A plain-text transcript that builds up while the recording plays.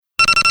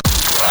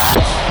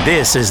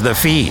This is The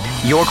Feed,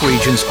 York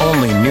Region's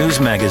only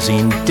news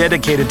magazine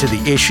dedicated to the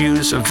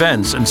issues,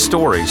 events, and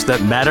stories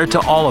that matter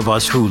to all of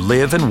us who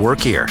live and work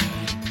here.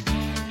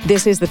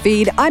 This is The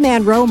Feed. I'm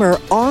Ann Romer.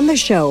 On the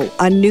show,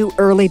 a new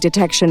early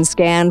detection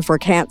scan for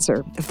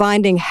cancer,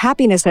 finding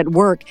happiness at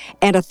work,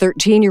 and a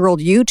 13-year-old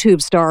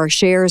YouTube star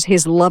shares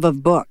his love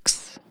of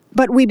books.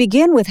 But we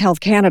begin with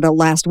Health Canada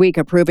last week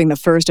approving the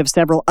first of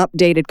several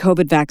updated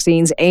COVID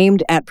vaccines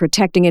aimed at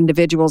protecting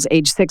individuals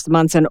aged 6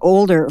 months and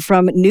older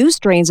from new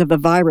strains of the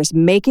virus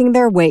making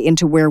their way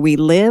into where we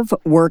live,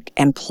 work,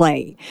 and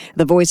play.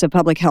 The voice of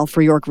public health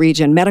for York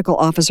Region, Medical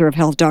Officer of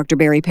Health, Dr.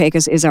 Barry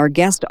Pakes, is our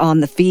guest on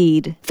The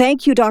Feed.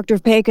 Thank you, Dr.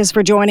 Pakes,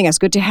 for joining us.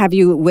 Good to have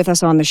you with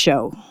us on the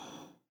show.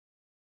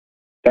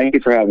 Thank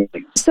you for having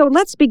me. So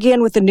let's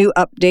begin with the new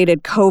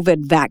updated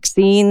COVID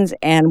vaccines,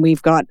 and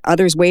we've got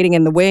others waiting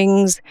in the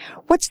wings.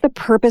 What's the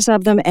purpose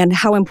of them, and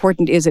how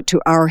important is it to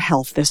our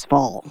health this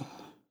fall?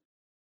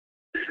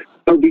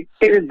 So the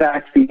updated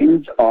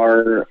vaccines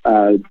are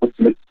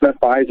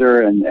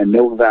Pfizer and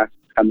Novavax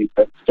coming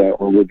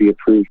or will be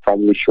approved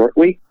probably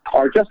shortly,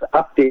 are just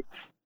updates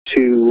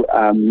to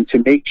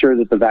make sure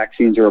that the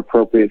vaccines are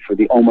appropriate for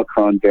the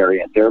Omicron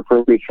variant. They're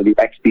appropriate for the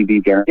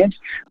XBB variant.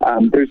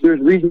 There's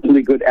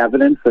reasonably good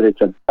evidence that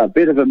it's a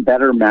bit of a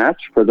better match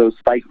for those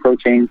spike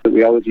proteins that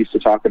we always used to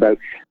talk about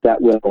that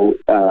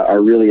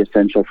are really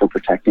essential for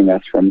protecting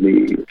us from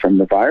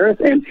the virus,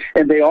 and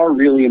they are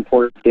really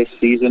important this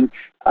season.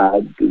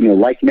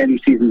 Like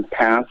many seasons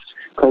past,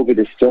 COVID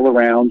is still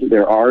around.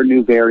 There are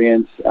new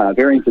variants of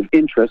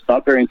interest,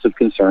 not variants of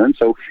concern.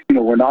 So,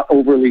 we're not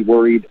overly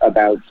worried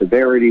about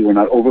severity. We're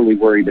not overly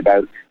worried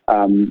about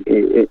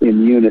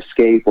immune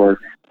escape or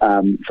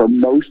for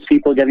most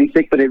people getting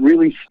sick, but it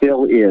really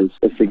still is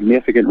a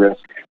significant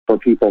risk for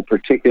people,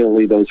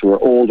 particularly those who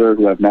are older,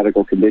 who have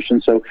medical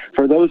conditions. So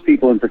for those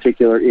people in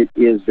particular, it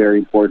is very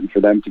important for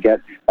them to get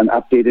an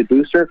updated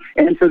booster.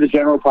 And for the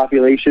general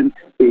population,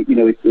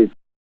 it's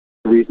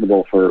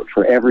reasonable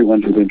for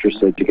everyone who's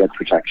interested to get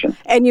protection.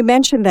 And you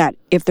mentioned that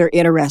if they're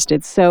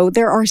interested. So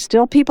there are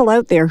still people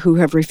out there who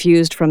have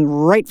refused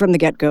right from the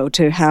get-go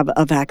to have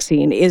a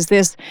vaccine. Is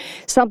this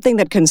something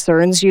that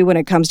concerns you when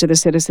it comes to the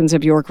citizens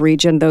of York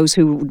Region, those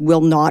who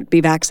will not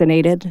be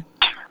vaccinated?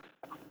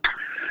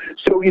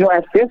 So,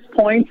 at this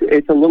point,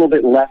 it's a little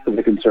bit less of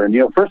a concern.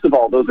 First of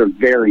all, those are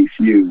very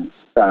few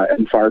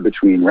and far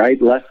between,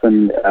 right? Less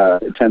than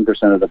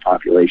 10% of the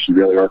population,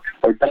 really, or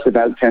just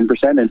about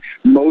 10%. And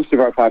most of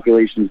our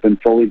population has been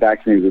fully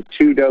vaccinated with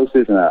 2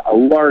 doses, and a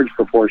large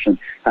proportion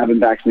have been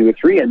vaccinated with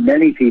 3. And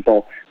many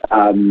people,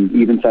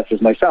 even such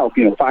as myself,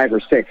 5 or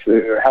 6,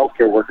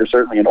 healthcare workers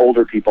certainly, and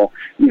older people,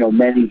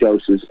 many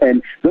doses.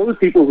 And those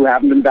people who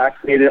haven't been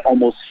vaccinated,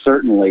 almost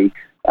certainly,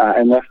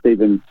 unless they've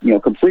been,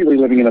 completely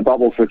living in a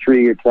bubble for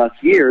 3 plus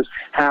years,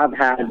 have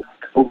had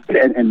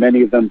COVID, and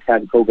many of them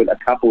had COVID a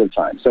couple of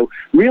times. So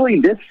really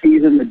this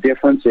season, the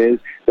difference is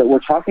that we're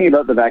talking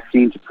about the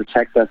vaccine to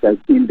protect us as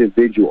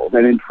individuals.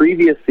 And in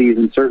previous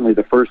seasons, certainly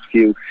the first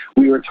few,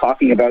 we were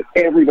talking about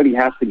everybody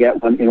has to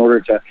get one in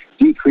order to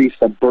decrease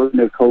the burden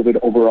of COVID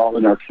overall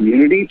in our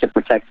community, to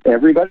protect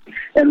everybody.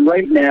 And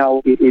right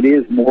now, it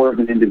is more of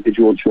an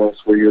individual choice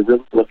where you're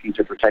really looking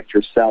to protect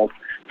yourself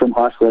from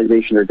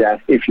hospitalization or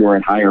death if you're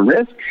at higher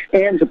risk,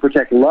 and to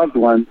protect loved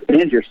ones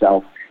and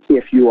yourself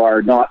if you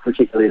are not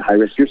particularly at high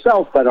risk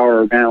yourself, but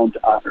are around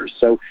others.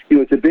 So,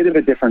 it's a bit of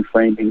a different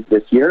framing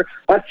this year,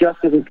 but just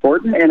as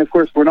important. And of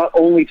course, we're not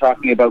only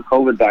talking about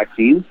COVID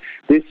vaccines.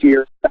 This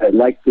year,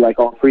 like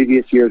all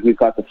previous years, we've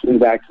got the flu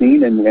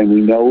vaccine, and we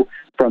know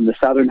from the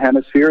Southern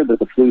Hemisphere that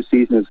the flu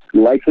season is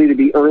likely to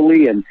be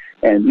early and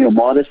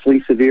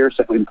modestly severe,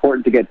 so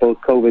important to get both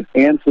COVID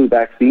and flu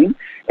vaccine.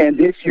 And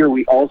this year,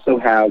 we also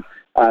have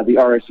the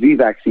RSV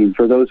vaccine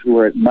for those who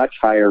are at much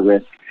higher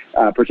risk,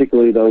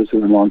 particularly those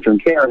who are in long-term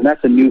care. And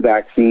that's a new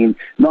vaccine,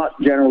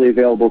 not generally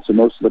available to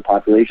most of the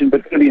population,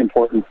 but going to be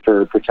important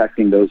for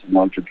protecting those in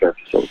long-term care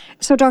facilities.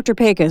 So, Dr.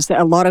 Pakes,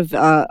 a lot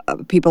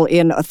of people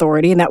in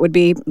authority, and that would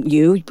be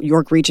you,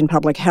 York Region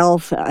Public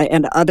Health,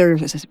 and other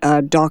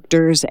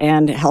doctors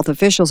and health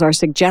officials are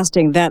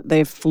suggesting that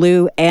the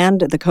flu and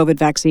the COVID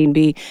vaccine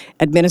be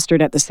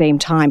administered at the same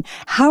time.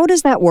 How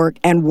does that work,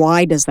 and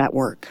why does that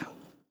work?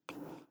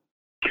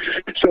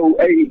 So,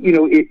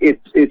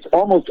 it's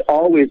almost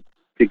always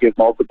to give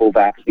multiple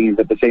vaccines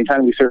at the same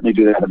time. We certainly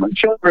do that among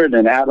children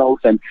and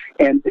adults, and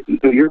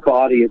your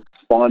body is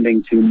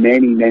responding to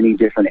many, many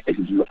different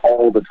antigens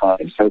all the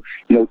time. So,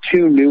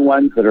 2 new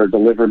ones that are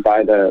delivered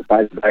by the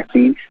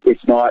vaccine,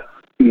 it's not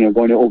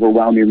going to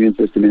overwhelm your immune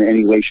system in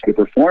any way, shape,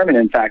 or form, and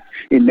in fact,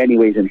 in many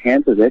ways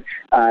enhances it.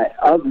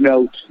 Of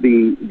note,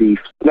 the flu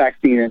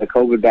vaccine and the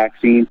COVID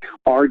vaccine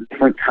are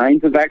different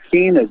kinds of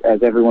vaccine.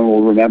 As everyone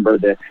will remember,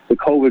 the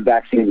COVID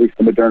vaccine, at least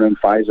the Moderna and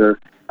Pfizer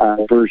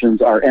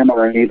versions, are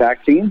mRNA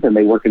vaccines, and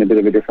they work in a bit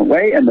of a different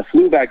way. And the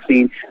flu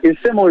vaccine is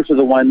similar to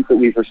the ones that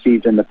we've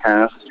received in the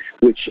past,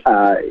 which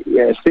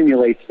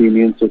stimulates the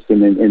immune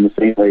system in the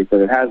same ways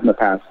that it has in the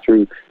past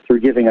through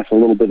giving us a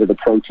little bit of the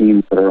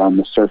proteins that are on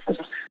the surface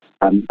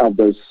of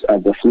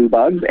the flu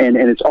bugs, and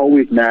it's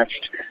always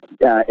matched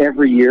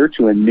every year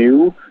to a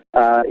new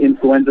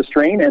influenza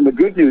strain. And the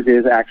good news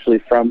is actually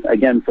from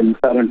the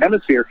Southern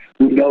Hemisphere,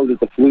 we know that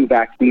the flu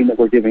vaccine that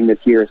we're giving this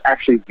year is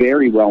actually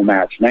very well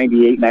matched,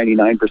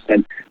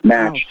 99%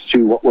 matched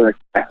to what we're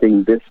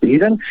expecting this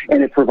season,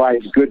 and it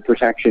provides good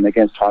protection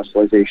against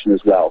hospitalization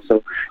as well.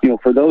 So,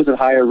 for those at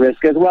higher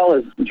risk as well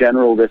as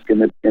general risk in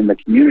the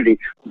community,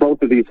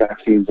 both of these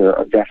vaccines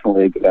are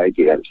definitely a good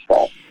idea this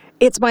fall.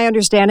 It's my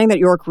understanding that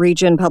York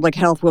Region Public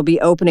Health will be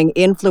opening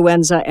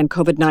influenza and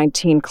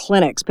COVID-19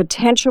 clinics,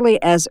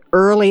 potentially as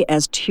early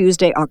as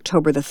Tuesday,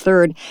 October the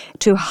 3rd,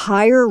 to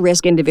higher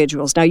risk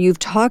individuals. Now, you've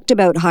talked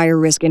about higher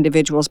risk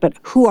individuals, but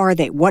who are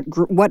they? What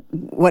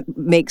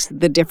makes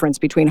the difference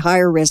between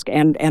higher risk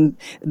and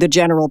the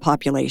general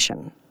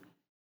population?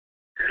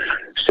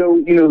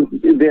 So,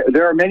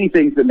 there are many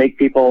things that make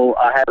people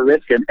higher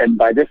risk, and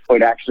by this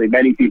point, actually,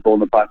 many people in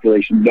the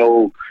population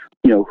know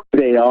who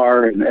they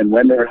are and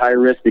when they're at high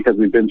risk, because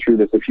we've been through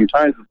this a few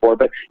times before,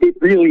 but it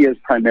really is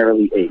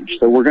primarily age.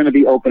 So we're going to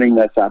be opening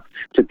this up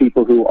to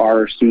people who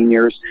are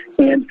seniors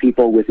and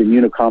people with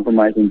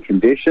immunocompromising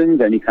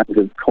conditions, any kinds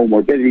of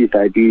comorbidities,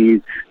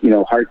 diabetes,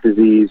 heart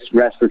disease,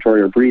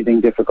 respiratory or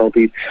breathing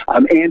difficulties,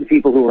 and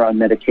people who are on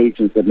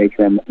medications that make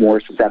them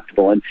more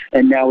susceptible.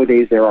 And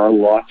nowadays there are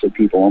lots of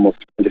people, almost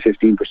 10 to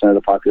 15% of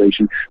the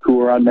population, who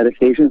are on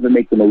medications that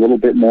make them a little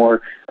bit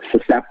more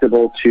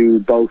susceptible to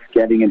both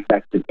getting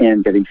infected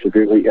and getting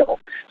severely ill.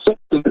 So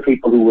those are the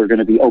people who we're going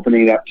to be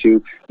opening it up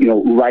to,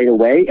 right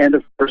away. And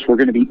of course, we're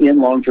going to be in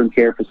long-term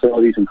care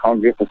facilities and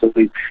congregate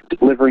facilities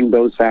delivering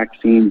those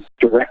vaccines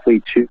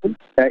directly to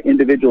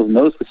individuals in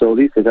those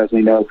facilities, because as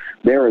we know,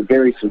 they're a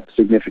very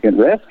significant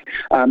risk.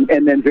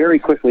 And then very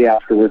quickly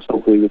afterwards,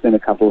 hopefully within a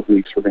couple of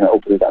weeks, we're going to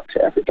open it up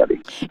to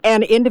everybody.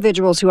 And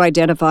individuals who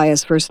identify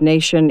as First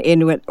Nation,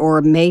 Inuit,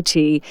 or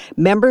Métis,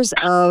 members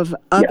of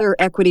other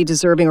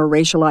equity-deserving or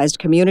racialized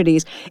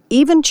communities,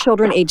 even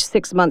children aged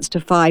 6 months to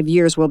 5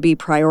 years will be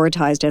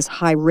prioritized as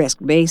high risk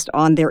based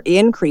on their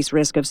increased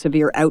risk of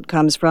severe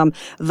outcomes from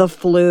the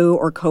flu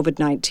or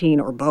COVID-19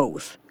 or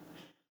both.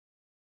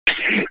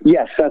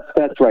 Yes,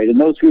 that's right.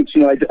 And those groups,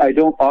 I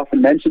don't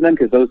often mention them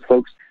because those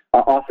folks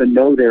often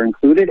know they're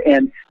included.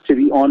 And to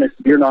be honest,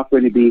 you're not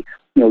going to be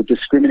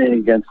discriminating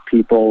against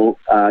people.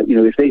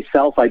 If they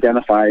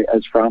self-identify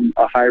as from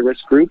a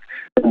high-risk group,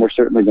 then we're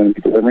certainly going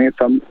to be delivering it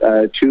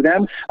to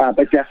them.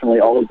 But definitely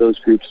all of those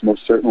groups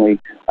most certainly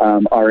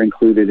are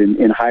included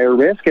in higher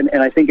risk. And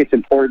I think it's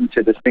important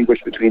to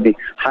distinguish between the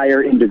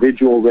higher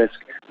individual risk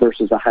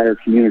versus a higher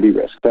community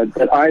risk. But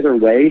either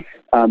way,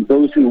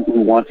 those who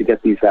want to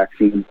get these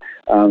vaccines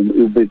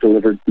will be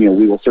delivered, we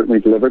will certainly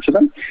deliver to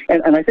them.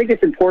 And I think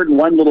it's important,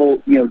 one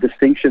little,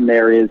 distinction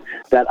there is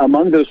that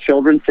among those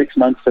children, 6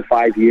 months to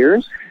 5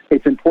 years,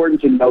 it's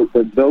important to note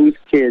that those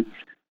kids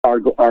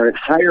are at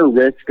higher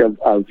risk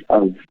of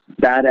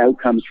bad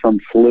outcomes from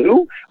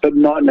flu, but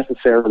not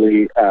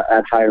necessarily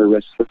at higher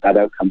risk for bad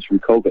outcomes from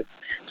COVID.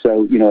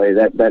 So,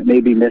 that may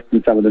be missed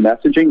in some of the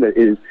messaging that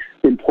is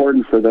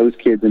important for those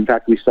kids. In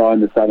fact, we saw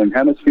in the Southern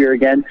Hemisphere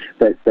again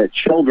that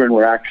children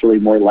were actually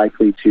more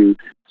likely to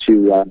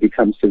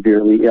become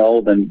severely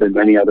ill than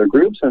many other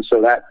groups. And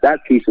so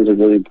that piece is a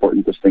really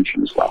important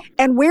distinction as well.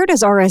 And where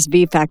does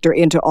RSV factor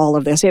into all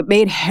of this? It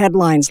made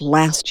headlines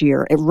last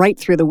year, right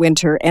through the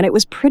winter, and it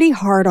was pretty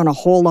hard on a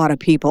whole lot of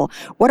people.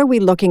 What are we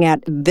looking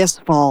at this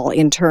fall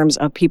in terms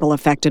of people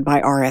affected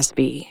by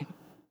RSV?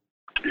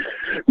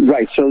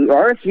 Right. So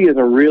RSV is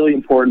a really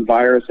important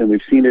virus, and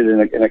we've seen it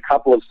in a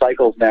couple of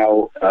cycles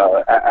now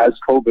as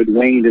COVID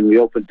waned and we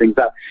opened things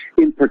up.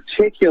 In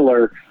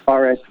particular,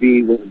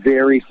 RSV was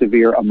very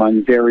severe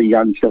among very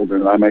young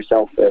children. I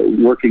myself,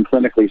 working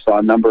clinically, saw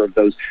a number of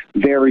those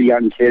very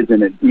young kids,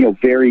 and it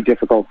very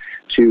difficult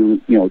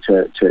to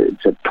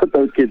put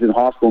those kids in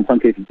hospital. In some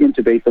cases,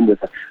 intubate them with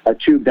a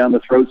tube down the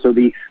throat. So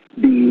the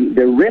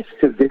risk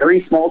to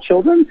very small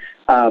children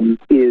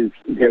is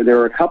there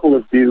are a couple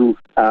of new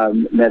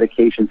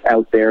medications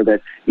out there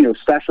that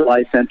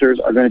specialized centers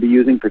are going to be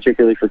using,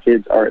 particularly for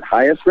kids are at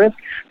highest risk.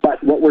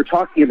 But what we're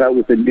talking about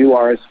with the new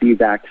RSV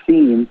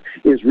vaccine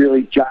is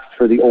really just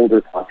for the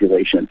older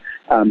population.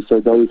 So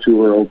those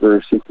who are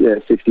over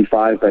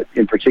 65, but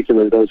in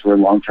particular those who are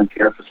in long-term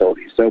care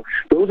facilities. So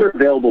those are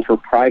available for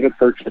private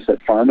purchase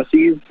at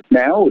pharmacies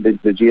now. The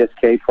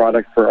GSK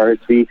product for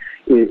RSV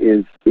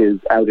is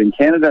out in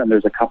Canada, and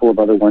there's a couple of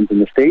other ones in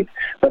the States.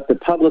 But the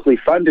publicly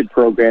funded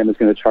program is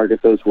going to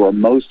target those who are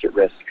most at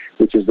risk,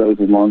 which is those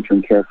in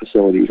long-term care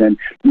facilities. And,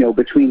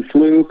 between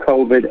flu,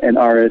 COVID, and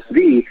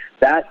RSV,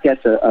 that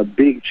gets a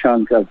big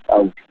chunk of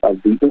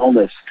the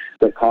illness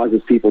that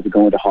causes people to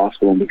go into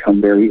hospital and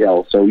become very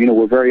ill. So,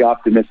 we're very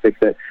optimistic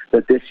that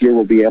this year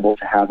we'll be able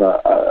to have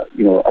a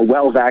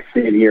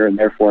well-vaccinated year and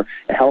therefore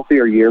a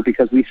healthier year,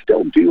 because we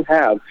still do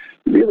have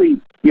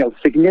really,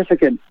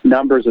 significant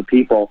numbers of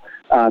people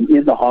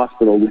in the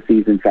hospital with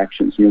these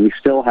infections. We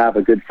still have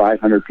a good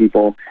 500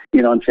 people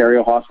in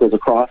Ontario hospitals,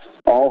 across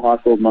all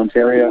hospitals in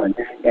Ontario,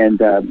 and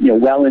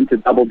well into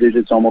double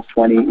digits, almost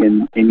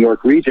 20 in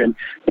York Region.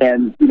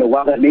 And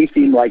while that may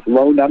seem like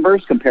low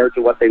numbers compared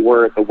to what they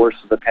were at the worst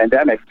of the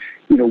pandemic,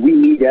 we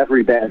need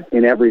every bed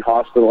in every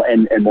hospital,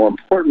 and more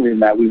importantly than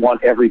that, we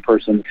want every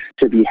person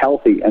to be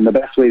healthy. And the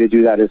best way to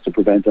do that is to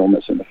prevent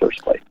illness in the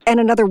first place. And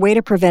another way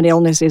to prevent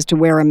illness is to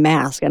wear a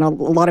mask. And a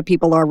lot of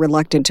people are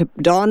reluctant to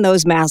don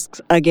those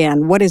masks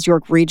again. What is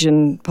York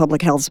Region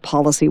Public Health's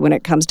policy when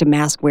it comes to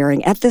mask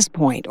wearing at this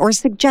point, or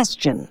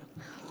suggestion?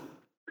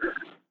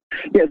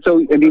 Yeah,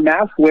 so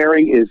mask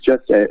wearing is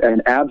just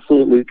an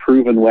absolutely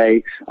proven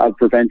way of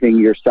preventing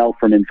yourself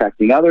from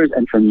infecting others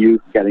and from you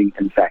getting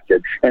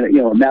infected. And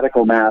a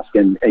medical mask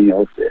and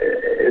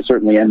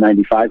certainly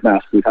N95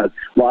 masks, we've had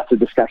lots of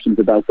discussions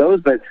about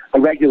those, but a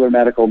regular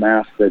medical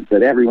mask that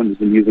everyone has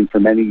been using for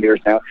many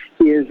years now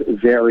is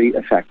very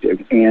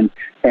effective. And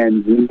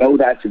we know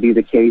that to be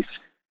the case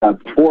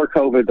before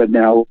COVID, but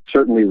now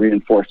certainly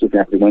reinforced with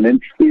everyone.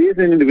 And it is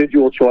an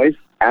individual choice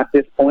at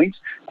this point.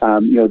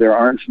 There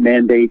aren't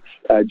mandates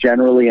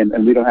generally,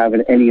 and we don't have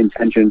any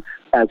intention,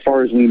 as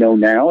far as we know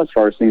now, as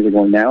far as things are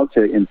going now,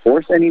 to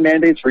enforce any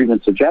mandates or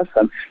even suggest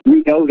them.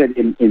 We know that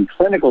in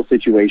clinical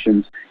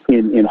situations,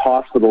 in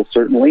hospitals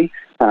certainly,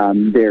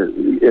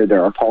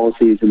 there are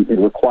policies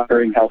in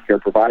requiring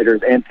healthcare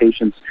providers and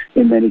patients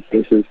in many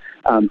cases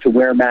to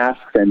wear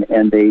masks,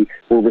 and they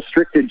were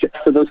restricted just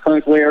to those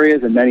clinical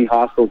areas, and many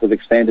hospitals have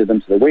expanded them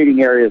to the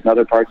waiting areas and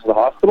other parts of the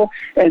hospital.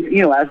 And,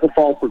 as the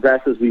fall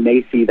progresses, we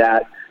may see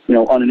that,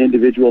 on an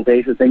individual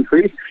basis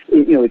increase.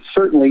 It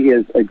certainly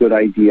is a good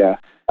idea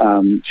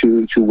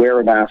to wear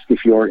a mask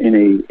if you're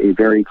in a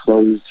very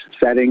closed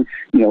setting.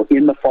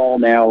 In the fall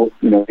now,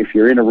 if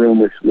you're in a room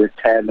with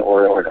 10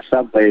 or in a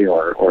subway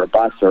or a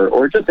bus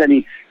or just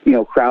any,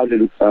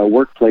 crowded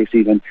workplace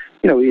even,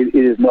 it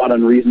is not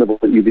unreasonable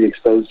that you be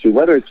exposed to,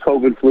 whether it's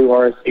COVID, flu,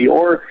 RSV,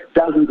 or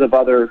dozens of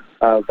other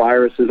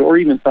viruses, or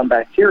even some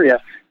bacteria.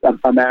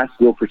 A mask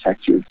will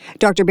protect you.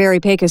 Dr. Barry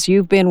Pakes,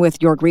 you've been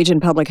with York Region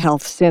Public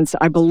Health since,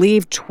 I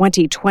believe,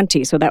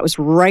 2020. So that was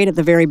right at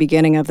the very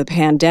beginning of the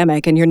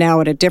pandemic. And you're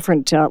now at a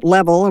different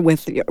level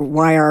with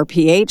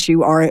YRPH.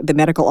 You are the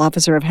medical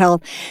officer of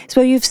health.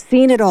 So you've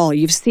seen it all.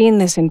 You've seen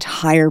this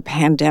entire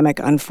pandemic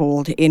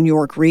unfold in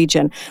York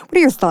Region. What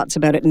are your thoughts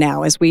about it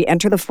now as we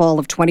enter the fall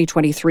of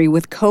 2023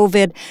 with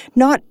COVID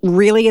not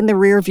really in the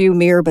rearview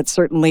mirror, but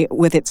certainly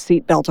with its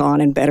seatbelt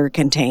on and better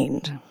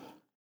contained?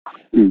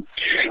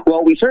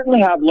 Well, we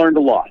certainly have learned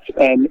a lot,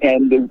 and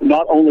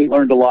not only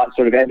learned a lot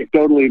sort of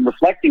anecdotally and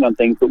reflecting on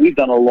things, but we've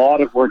done a lot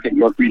of work at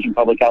York Region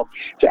Public Health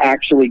to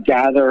actually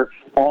gather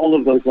all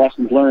of those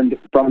lessons learned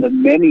from the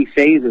many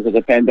phases of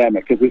the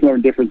pandemic, because we've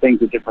learned different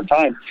things at different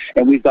times.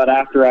 And we've got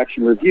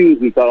after-action reviews.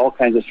 We've got all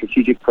kinds of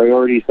strategic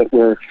priorities that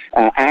we're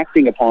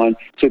acting upon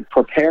to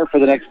prepare for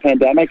the next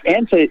pandemic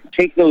and to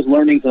take those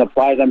learnings and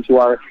apply them to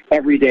our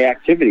everyday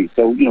activities.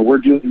 So, we're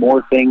doing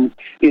more things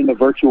in the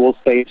virtual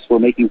space. We're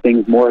making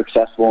things more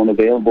accessible and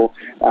available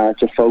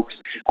to folks.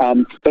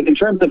 But in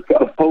terms of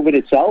COVID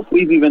itself,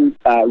 we've even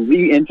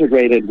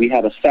reintegrated. We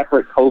had a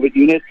separate COVID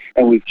unit,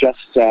 and we've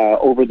just,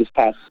 over this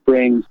past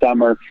spring,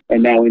 summer,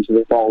 and now into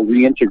the fall,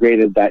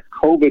 reintegrated that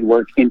COVID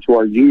work into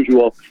our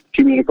usual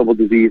communicable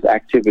disease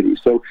activities.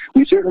 So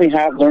we certainly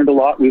have learned a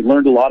lot. We've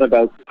learned a lot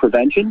about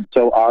prevention.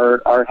 So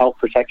our health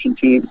protection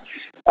teams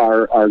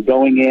are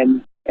going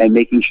in and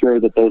making sure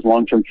that those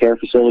long-term care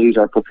facilities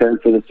are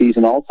prepared for the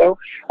season also.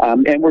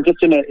 And we're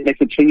just in a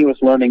continuous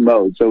learning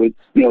mode. So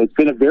it's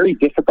been a very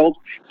difficult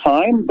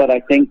time, but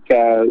I think,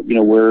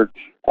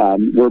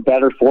 we're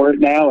better for it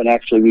now. And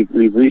actually,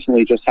 we've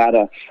recently just had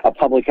a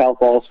public health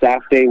all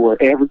staff day where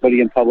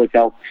everybody in public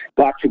health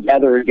got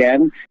together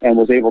again and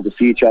was able to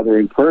see each other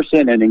in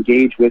person and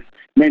engage with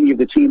many of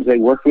the teams they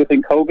worked with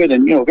in COVID,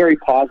 and, very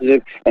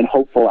positive and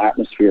hopeful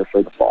atmosphere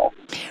for the fall.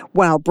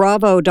 Wow.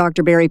 Bravo,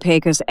 Dr. Barry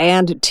Pakes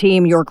and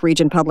Team York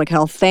Region Public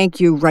Health. Thank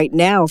you right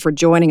now for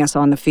joining us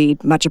on the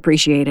feed. Much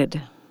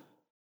appreciated.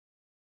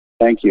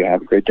 Thank you.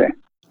 Have a great day.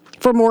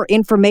 For more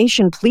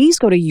information, please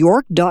go to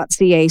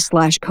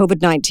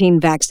york.ca/COVID-19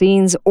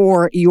 vaccines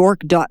or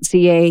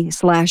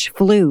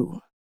york.ca/flu.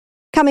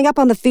 Coming up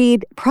on the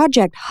feed,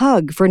 Project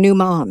Hug for new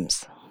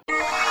moms.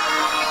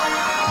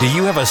 Do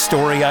you have a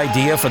story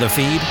idea for the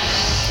feed?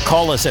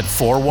 Call us at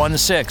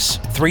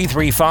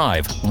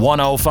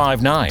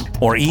 416-335-1059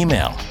 or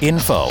email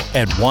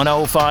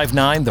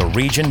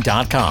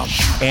info@1059theregion.com.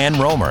 Ann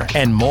Romer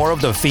and more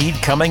of the feed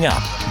coming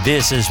up.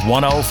 This is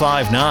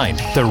 1059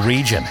 The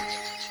Region.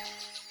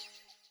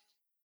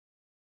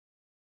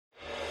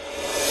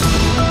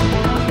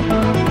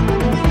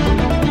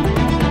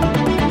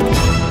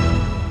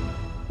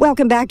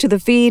 Welcome back to the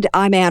feed.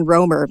 I'm Ann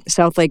Romer.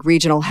 Southlake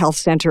Regional Health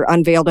Center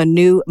unveiled a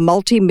new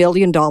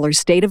multi-million-dollar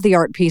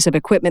state-of-the-art piece of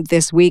equipment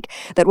this week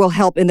that will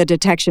help in the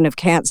detection of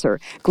cancer.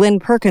 Glenn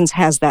Perkins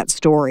has that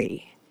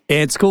story.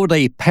 It's called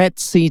a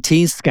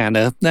PET-CT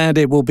scanner, and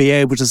it will be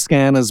able to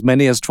scan as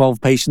many as 12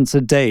 patients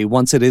a day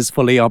once it is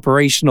fully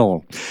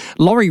operational.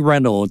 Laurie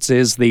Reynolds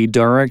is the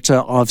Director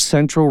of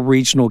Central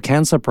Regional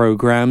Cancer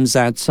Programs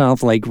at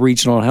Southlake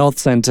Regional Health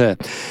Center.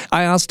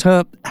 I asked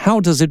her, how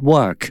does it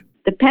work?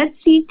 The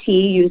PET-CT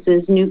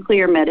uses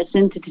nuclear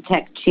medicine to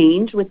detect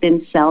change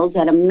within cells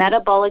at a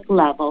metabolic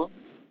level,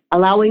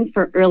 allowing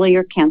for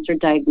earlier cancer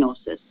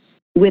diagnosis.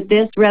 With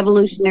this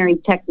revolutionary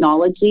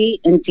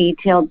technology and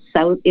detailed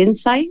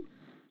insights,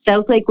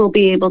 Southlake will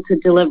be able to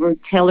deliver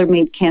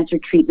tailor-made cancer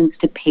treatments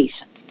to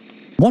patients.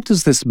 What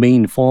does this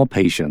mean for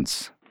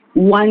patients?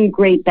 One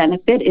great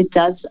benefit, it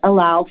does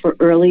allow for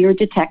earlier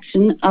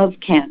detection of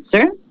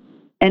cancer,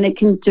 and it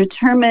can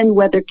determine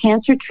whether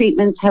cancer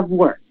treatments have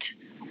worked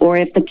or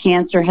if the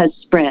cancer has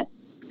spread.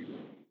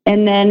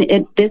 And then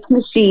this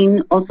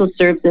machine also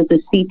serves as a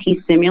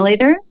CT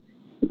simulator,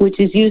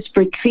 which is used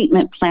for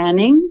treatment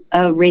planning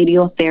of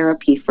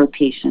radiotherapy for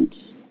patients.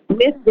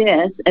 With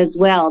this as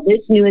well,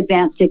 this new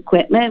advanced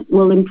equipment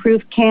will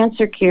improve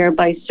cancer care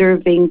by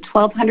serving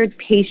 1,200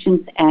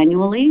 patients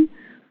annually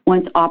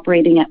once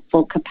operating at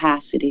full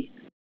capacity.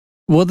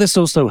 Will this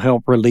also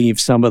help relieve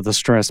some of the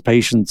stress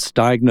patients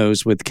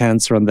diagnosed with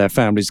cancer and their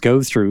families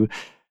go through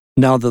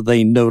now that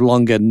they no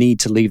longer need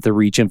to leave the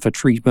region for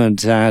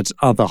treatment at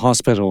other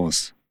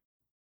hospitals?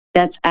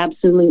 That's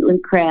absolutely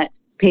correct.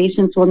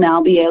 Patients will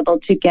now be able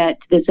to get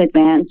this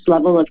advanced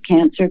level of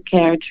cancer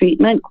care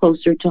treatment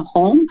closer to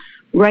home,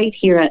 right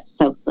here at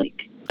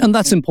Southlake. And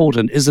that's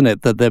important, isn't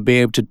it, that they'll be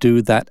able to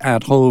do that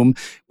at home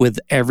with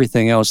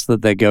everything else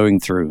that they're going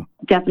through?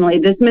 Definitely.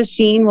 This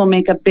machine will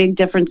make a big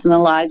difference in the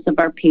lives of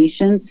our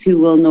patients who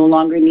will no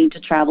longer need to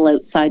travel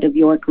outside of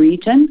York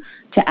Region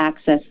to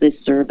access this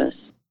service.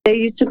 They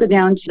used to go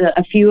down to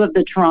a few of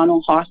the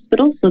Toronto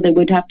hospitals, so they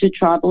would have to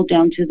travel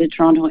down to the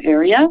Toronto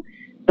area.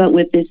 But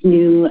with this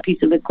new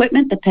piece of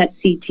equipment, the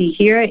PET-CT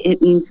here,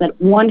 it means that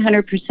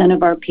 100%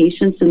 of our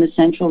patients in the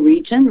central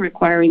region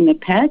requiring the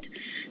PET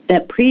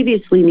that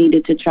previously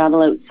needed to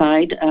travel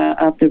outside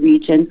of the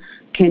region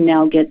can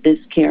now get this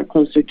care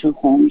closer to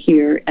home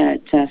here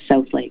at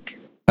Southlake.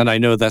 And I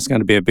know that's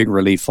going to be a big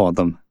relief for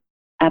them.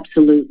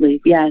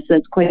 Absolutely. Yes,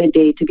 that's quite a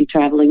day to be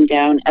traveling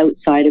down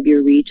outside of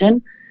your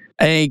region.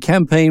 A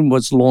campaign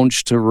was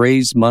launched to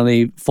raise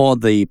money for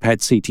the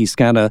PET-CT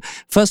scanner.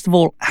 First of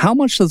all, how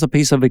much does a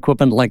piece of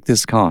equipment like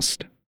this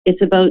cost?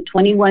 It's about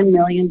 $21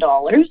 million.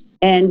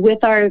 And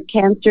with our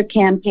cancer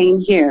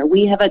campaign here,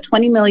 we have a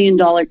 $20 million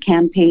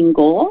campaign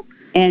goal,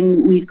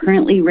 and we've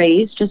currently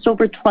raised just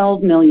over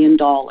 $12 million.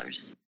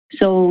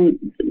 So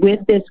with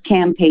this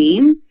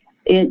campaign,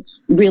 it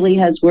really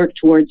has worked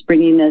towards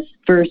bringing this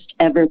first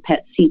ever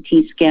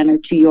PET-CT scanner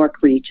to York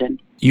Region.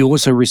 You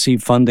also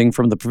received funding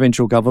from the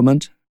provincial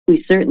government?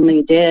 We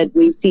certainly did.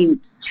 We received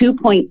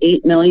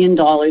 $2.8 million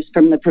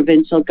from the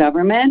provincial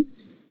government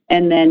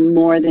and then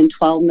more than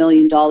 $12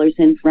 million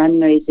in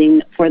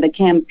fundraising for the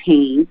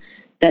campaign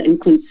that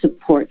includes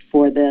support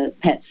for the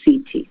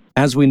PET-CT.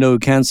 As we know,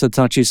 cancer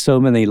touches so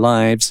many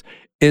lives.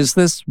 Is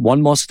this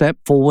one more step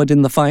forward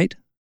in the fight?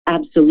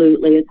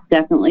 Absolutely. It's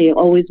definitely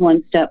always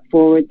one step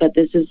forward, but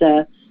this is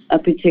a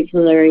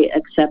particularly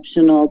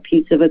exceptional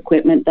piece of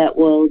equipment that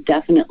will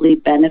definitely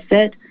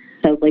benefit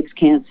Southlake's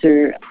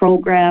cancer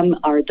program,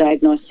 our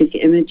diagnostic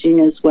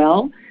imaging as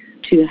well,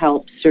 to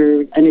help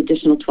serve an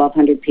additional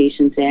 1,200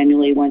 patients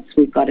annually once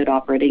we've got it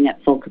operating at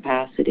full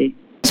capacity.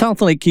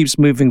 Southlake keeps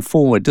moving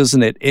forward,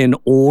 doesn't it, in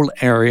all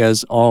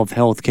areas of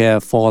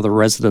healthcare for the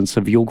residents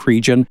of York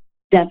Region?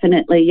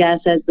 Definitely,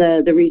 yes. As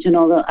the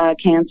regional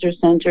cancer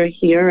center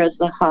here as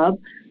the hub,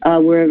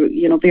 we're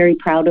very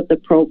proud of the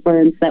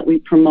programs that we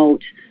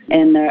promote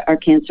and our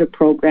cancer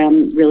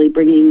program really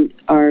bringing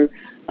our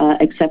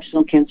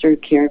exceptional cancer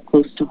care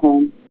close to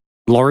home.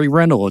 Laurie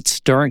Reynolds,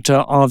 Director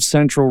of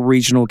Central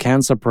Regional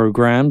Cancer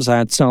Programs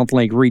at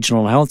Southlake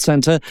Regional Health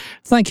Center.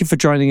 Thank you for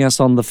joining us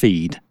on The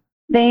Feed.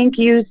 Thank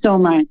you so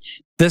much.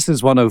 This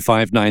is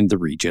 105.9 The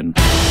Region.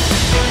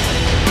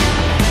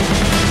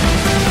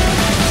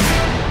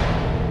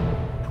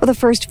 Well, the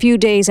first few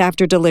days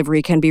after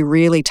delivery can be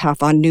really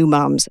tough on new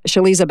moms.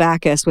 Shaliza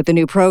Backus with a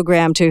new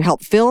program to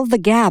help fill the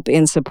gap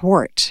in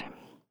support.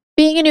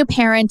 Being a new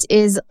parent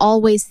is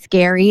always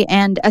scary,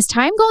 and as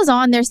time goes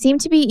on, there seem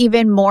to be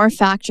even more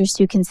factors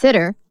to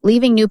consider,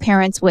 leaving new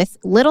parents with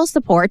little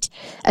support,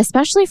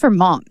 especially for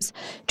moms.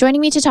 Joining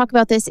me to talk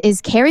about this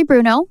is Carrie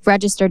Bruno,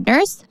 registered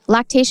nurse,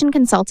 lactation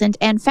consultant,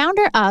 and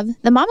founder of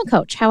The Mama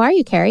Coach. How are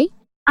you, Carrie?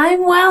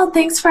 I'm well.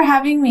 Thanks for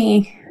having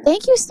me.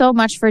 Thank you so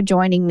much for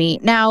joining me.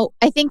 Now,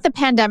 I think the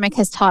pandemic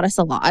has taught us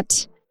a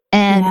lot.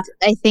 And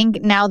I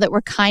think now that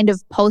we're kind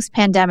of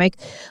post-pandemic,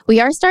 we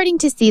are starting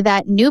to see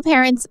that new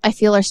parents, I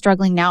feel, are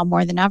struggling now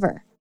more than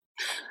ever.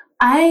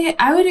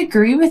 I would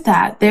agree with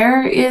that.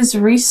 There is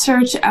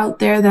research out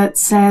there that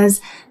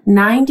says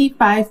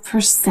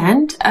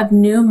 95% of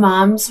new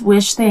moms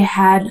wish they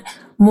had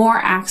more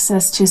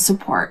access to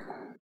support.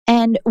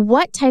 And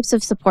what types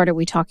of support are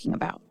we talking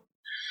about?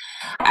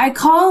 I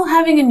call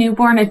having a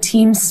newborn a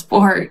team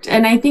sport.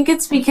 And I think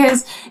it's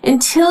because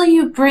until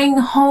you bring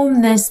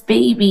home this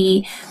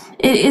baby,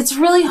 it's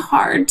really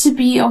hard to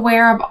be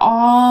aware of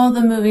all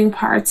the moving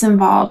parts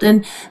involved.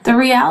 And the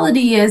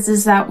reality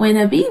is that when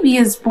a baby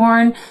is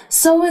born,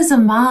 so is a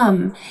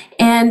mom,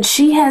 and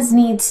she has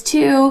needs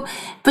too,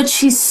 but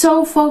she's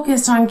so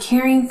focused on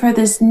caring for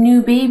this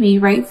new baby,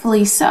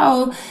 rightfully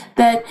so,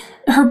 that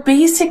her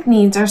basic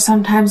needs are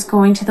sometimes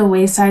going to the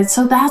wayside.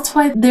 So that's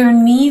why there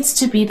needs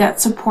to be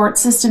that support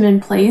system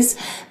in place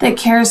that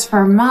cares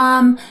for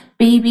mom,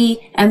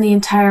 baby, and the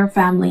entire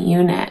family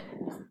unit.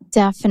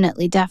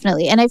 Definitely,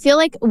 definitely. And I feel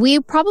like we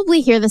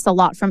probably hear this a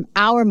lot from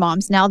our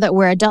moms now that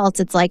we're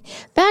adults. It's like,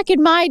 back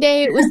in my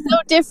day, it was so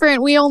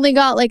different. We only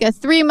got like a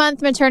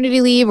 3-month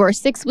maternity leave or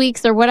 6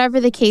 weeks or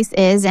whatever the case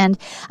is. And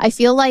I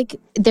feel like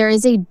there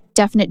is a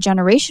definite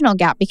generational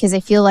gap, because I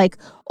feel like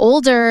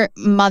older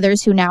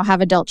mothers who now have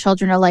adult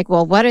children are like,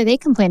 well, what are they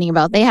complaining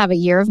about? They have a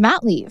year of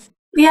mat leave.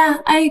 Yeah,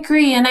 I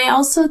agree. And I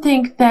also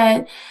think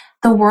that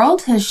the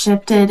world has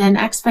shifted and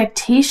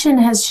expectation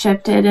has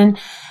shifted. And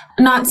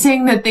not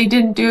saying that they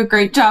didn't do a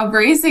great job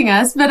raising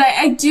us, but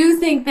I do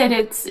think that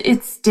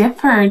it's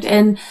different,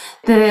 and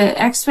the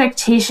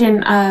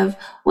expectation of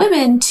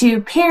women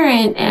to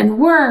parent and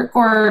work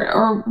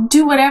or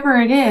do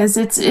whatever it is,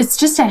 it's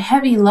just a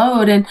heavy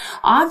load, and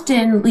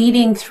often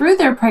leading through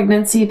their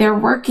pregnancy, they're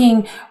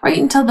working right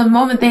until the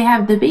moment they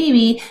have the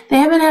baby. They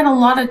haven't had a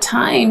lot of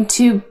time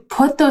to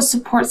put those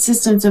support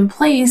systems in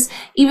place,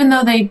 even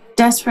though they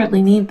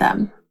desperately need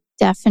them.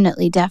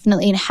 Definitely,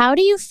 definitely. And how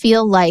do you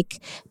feel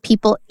like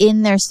people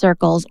in their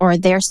circles or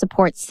their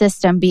support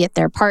system, be it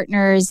their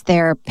partners,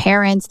 their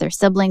parents, their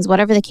siblings,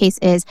 whatever the case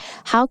is,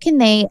 how can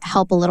they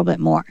help a little bit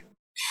more?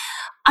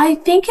 I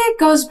think it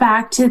goes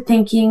back to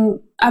thinking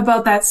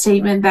about that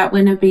statement that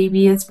when a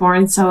baby is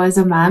born, so is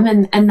a mom,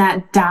 and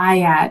that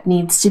dyad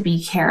needs to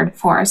be cared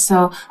for.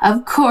 So,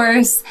 of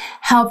course,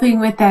 helping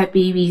with that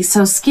baby.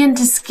 So skin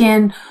to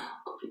skin.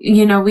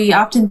 You know, we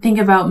often think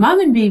about mom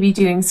and baby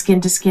doing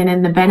skin to skin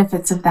and the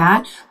benefits of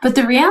that. But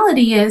the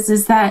reality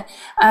is that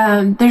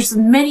there's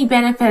many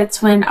benefits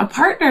when a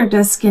partner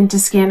does skin to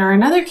skin or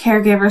another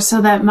caregiver,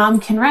 so that mom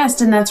can rest.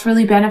 And that's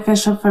really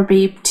beneficial for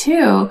babe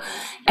too.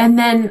 And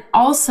then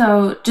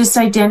also just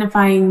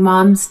identifying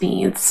mom's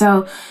needs.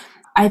 So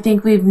I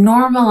think we've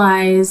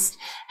normalized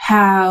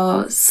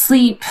how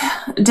sleep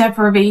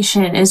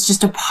deprivation is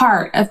just a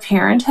part of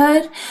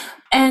parenthood.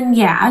 And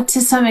yeah, to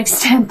some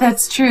extent,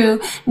 that's true.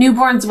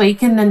 Newborns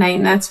wake in the night,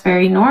 and that's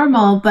very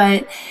normal.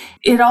 But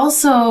it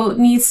also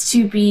needs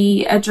to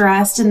be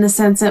addressed in the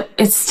sense that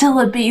it's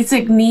still a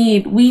basic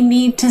need. We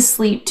need to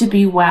sleep to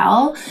be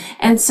well.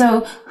 And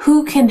so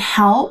who can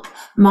help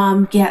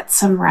mom get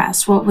some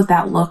rest? What would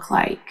that look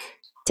like?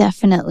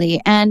 Definitely.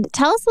 And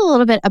tell us a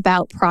little bit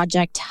about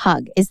Project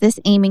Hug. Is this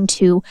aiming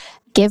to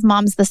give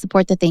moms the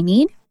support that they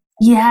need?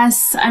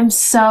 Yes, I'm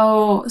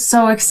so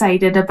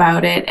excited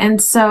about it.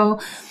 And so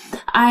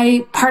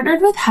I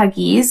partnered with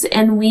Huggies,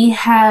 and we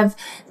have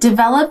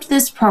developed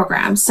this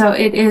program. So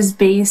it is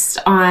based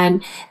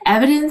on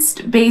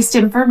evidence-based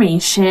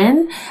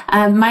information,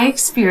 my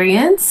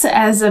experience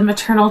as a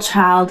maternal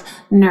child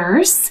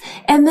nurse,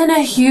 and then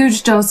a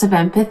huge dose of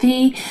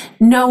empathy,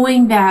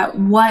 knowing that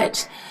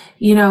what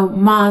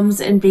moms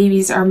and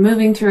babies are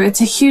moving through. It's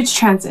a huge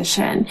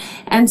transition.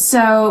 And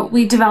so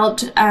we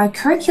developed a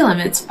curriculum.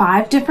 It's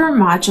 5 different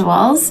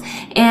modules,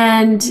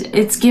 and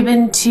it's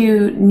given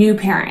to new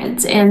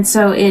parents. And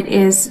so it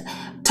is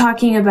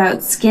talking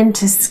about skin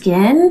to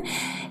skin,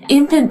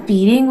 infant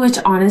feeding, which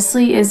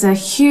honestly is a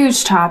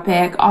huge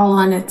topic all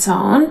on its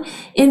own.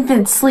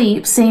 Infant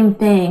sleep, same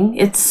thing.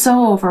 It's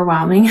so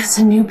overwhelming as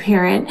a new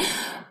parent.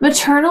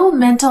 Maternal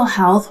mental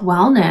health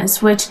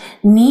wellness, which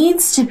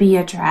needs to be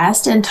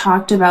addressed and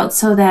talked about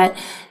so that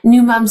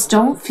new moms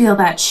don't feel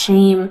that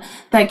shame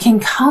that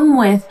can come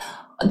with,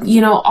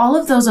 all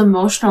of those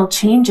emotional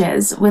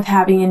changes with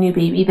having a new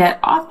baby that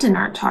often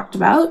aren't talked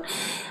about.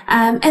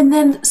 And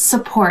then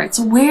supports.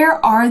 Where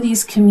are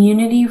these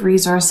community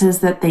resources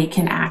that they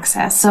can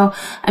access? So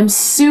I'm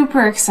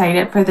super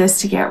excited for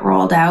this to get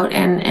rolled out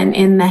and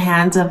in the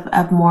hands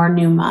of more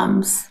new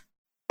moms.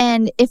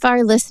 And if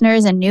our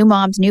listeners and new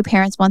moms, new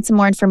parents want some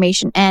more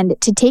information and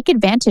to take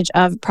advantage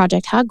of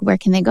Project Hug, where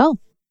can they go?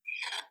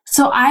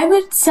 So I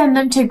would send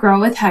them to Grow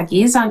with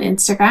Huggies on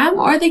Instagram,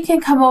 or they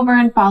can come over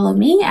and follow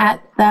me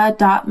at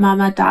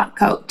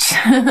the.mama.coach.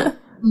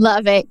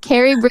 Love it.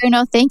 Carrie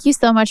Bruno, thank you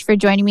so much for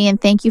joining me, and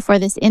thank you for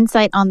this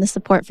insight on the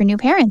support for new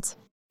parents.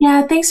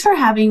 Yeah, thanks for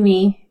having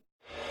me.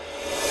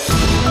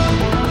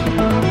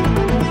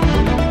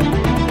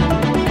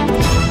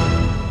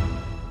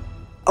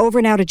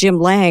 Over now to Jim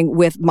Lang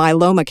with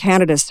Myeloma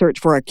Canada's search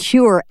for a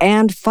cure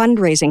and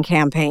fundraising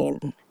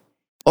campaign.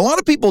 A lot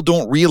of people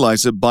don't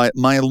realize it, but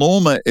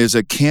myeloma is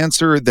a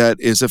cancer that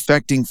is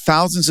affecting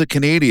thousands of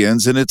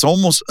Canadians, and it's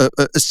almost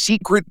a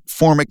secret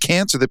form of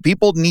cancer that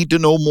people need to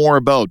know more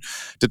about.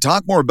 To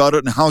talk more about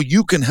it and how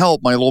you can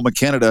help Myeloma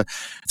Canada,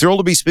 thrilled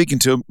to be speaking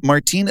to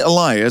Martine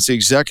Elias, the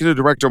Executive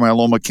Director of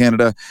Myeloma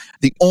Canada,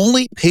 the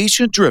only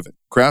patient-driven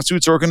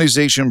grassroots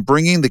organization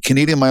bringing the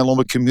Canadian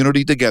myeloma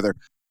community together.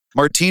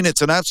 Martine,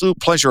 it's an absolute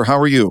pleasure. How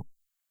are you?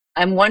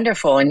 I'm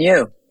wonderful. And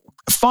you?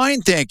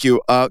 Fine, thank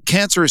you.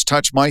 Cancer has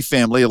touched my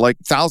family, like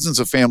thousands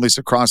of families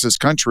across this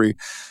country.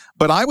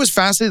 But I was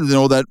fascinated to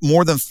know that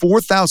more than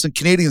 4,000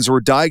 Canadians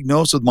were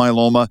diagnosed with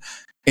myeloma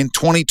in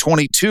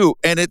 2022.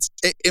 And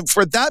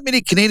for that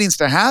many Canadians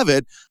to have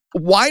it,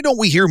 why don't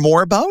we hear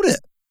more about it?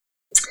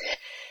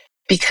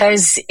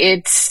 Because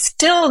it's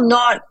still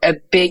not a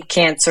big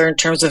cancer in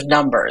terms of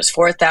numbers.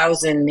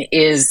 4,000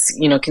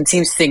 can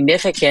seem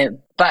significant,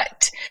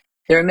 but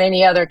there are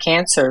many other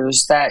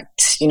cancers that,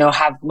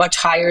 have much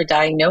higher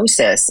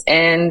diagnosis.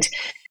 And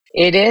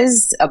it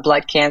is a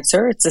blood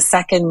cancer. It's the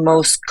second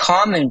most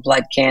common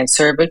blood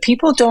cancer, but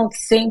people don't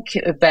think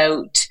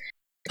about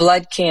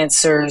blood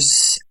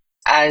cancers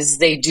as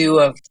they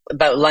do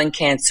about lung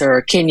cancer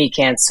or kidney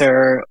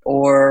cancer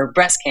or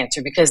breast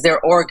cancer because they're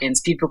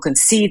organs. People can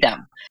see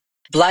them.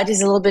 Blood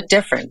is a little bit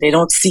different. They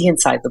don't see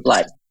inside the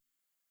blood.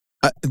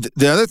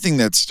 The other thing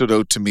that stood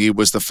out to me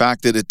was the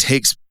fact that it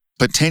takes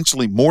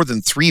potentially more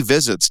than 3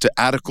 visits to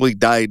adequately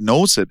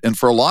diagnose it. And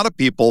for a lot of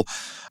people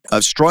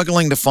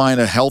struggling to find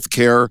a health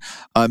care,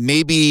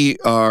 maybe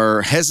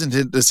are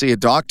hesitant to see a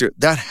doctor,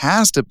 that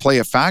has to play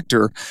a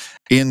factor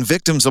in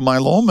victims of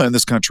myeloma in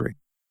this country.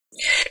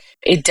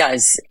 It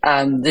does.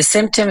 The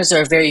symptoms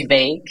are very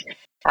vague.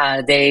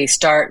 They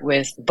start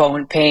with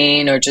bone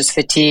pain or just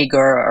fatigue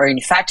or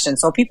infection.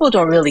 So people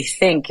don't really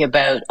think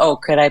about,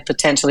 could I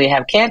potentially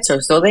have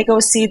cancer? So they go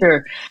see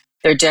their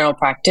general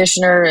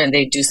practitioner and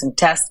they do some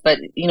tests. But,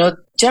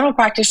 general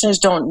practitioners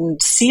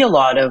don't see a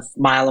lot of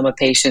myeloma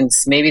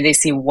patients. Maybe they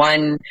see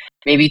 1,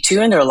 maybe 2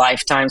 in their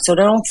lifetime. So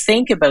they don't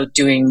think about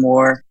doing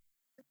more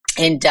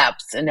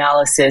in-depth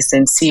analysis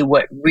and see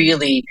what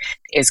really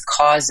is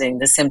causing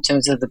the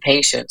symptoms of the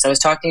patients. I was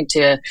talking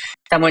to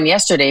someone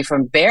yesterday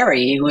from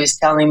Barrie who was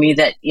telling me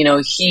that,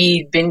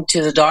 he'd been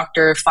to the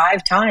doctor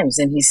 5 times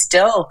and he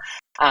still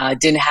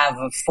didn't have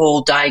a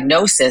full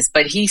diagnosis,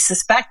 but he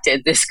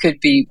suspected this could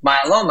be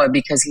myeloma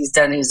because he's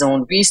done his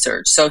own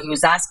research. So he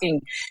was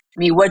asking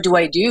me, what do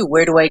I do?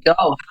 Where do I go?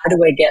 How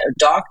do I get a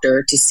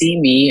doctor to see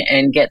me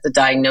and get the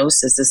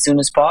diagnosis as soon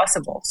as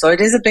possible? So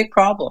it is a big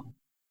problem.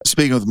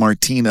 Speaking with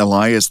Martine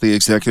Elias, the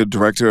Executive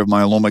Director of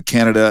Myeloma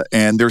Canada,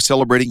 and they're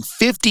celebrating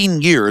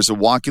 15 years of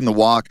walking the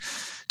walk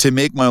to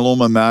make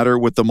myeloma matter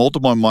with the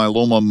Multiple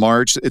Myeloma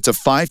March. It's a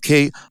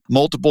 5K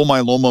Multiple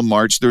Myeloma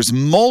March. There's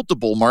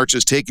multiple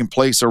marches taking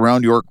place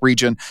around York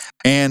Region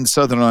and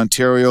Southern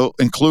Ontario,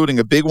 including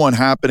a big one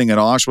happening in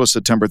Oshawa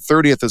September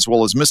 30th, as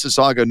well as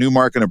Mississauga,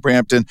 Newmarket, and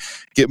Brampton.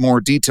 Get more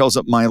details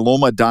at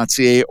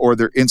myeloma.ca or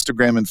their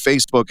Instagram and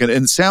Facebook. And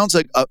it sounds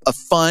like a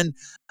fun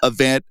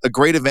event, a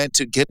great event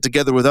to get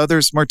together with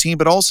others, Martine,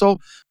 but also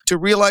to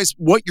realize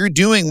what you're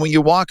doing when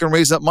you walk and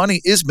raise that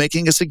money is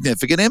making a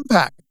significant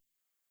impact.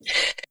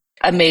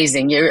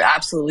 Amazing. You're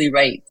absolutely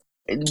right.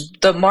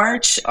 The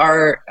march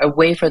are a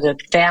way for the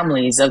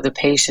families of the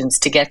patients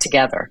to get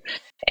together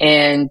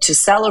and to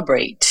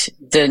celebrate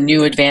the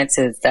new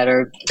advances that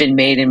are been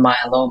made in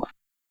myeloma.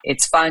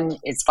 It's fun.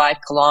 It's 5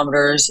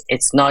 kilometers.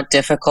 It's not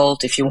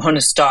difficult. If you want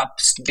to stop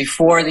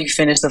before you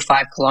finish the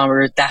 5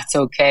 kilometers, that's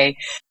okay.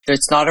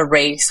 It's not a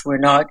race. We're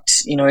not,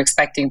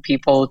 expecting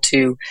people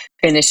to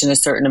finish in a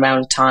certain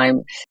amount of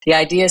time. The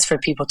idea is for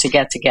people to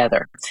get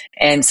together.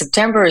 And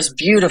September is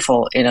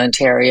beautiful in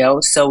Ontario,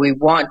 so we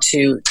want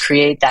to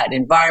create that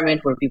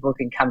environment where people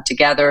can come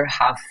together,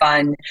 have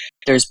fun.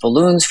 There's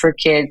balloons for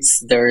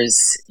kids.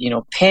 There's,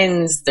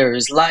 pins.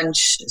 There's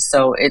lunch.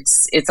 So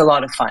it's a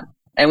lot of fun.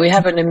 And we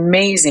have an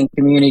amazing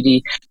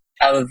community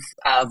of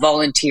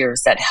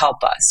volunteers that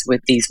help us with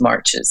these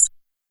marches.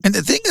 And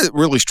the thing that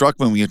really struck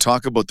me when you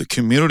talk about the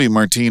community,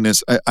 Martine,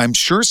 is I'm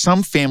sure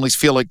some families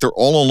feel like they're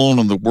all alone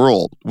in the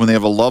world when they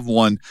have a loved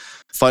one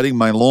fighting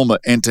myeloma.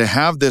 And to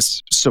have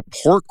this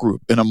support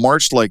group in a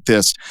march like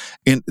this,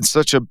 in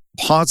such a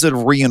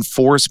positive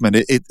reinforcement,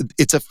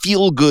 it's a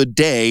feel-good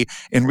day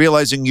in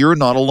realizing you're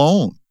not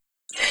alone.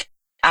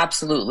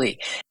 Absolutely.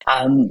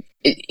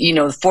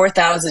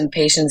 4,000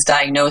 patients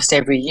diagnosed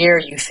every year.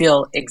 You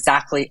feel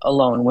exactly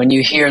alone when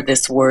you hear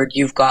this word,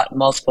 you've got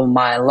multiple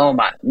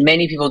myeloma.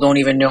 Many people don't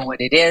even know what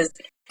it is.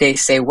 They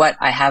say, what?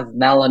 I have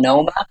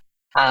melanoma.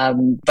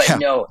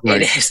 No,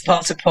 right. It is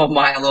multiple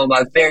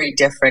myeloma, very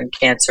different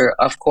cancer,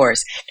 of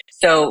course.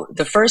 So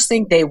the first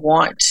thing they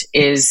want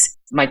is,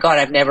 my God,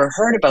 I've never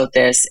heard about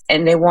this.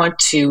 And they want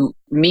to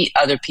meet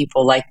other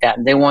people like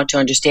them. They want to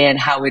understand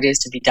how it is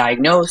to be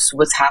diagnosed,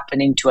 what's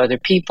happening to other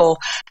people,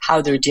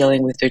 how they're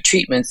dealing with their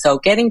treatment. So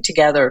getting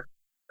together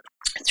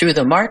through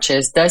the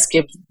marches does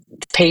give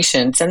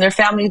patients and their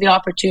family the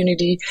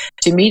opportunity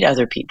to meet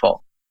other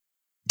people.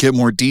 Get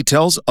more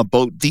details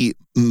about the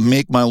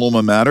Make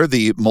Myeloma Matter,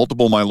 the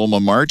Multiple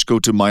Myeloma March. Go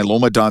to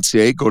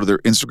myeloma.ca, go to their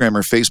Instagram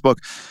or Facebook.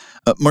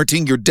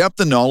 Martine, your depth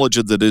and knowledge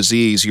of the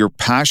disease, your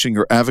passion,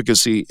 your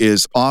advocacy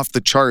is off the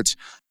charts.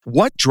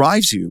 What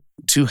drives you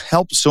to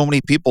help so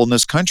many people in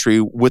this country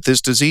with this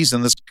disease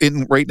and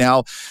right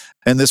now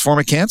and this form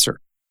of cancer?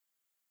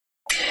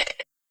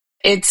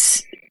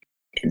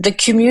 The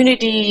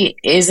community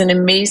is an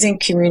amazing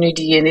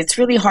community, and it's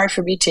really hard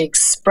for me to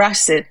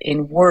express it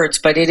in words,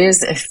 but it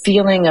is a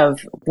feeling of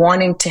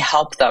wanting to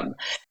help them.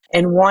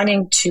 and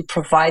wanting to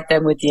provide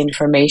them with the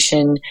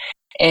information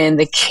and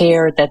the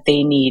care that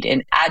they need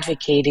and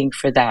advocating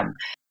for them.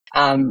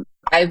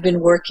 I've been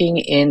working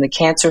in the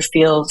cancer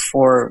field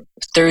for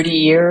 30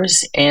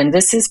 years, and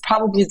this is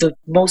probably the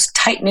most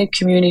tight-knit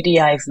community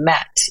I've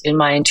met in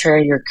my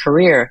entire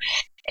career.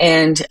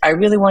 And I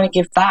really want to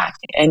give back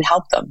and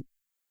help them.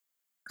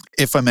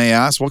 If I may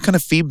ask, what kind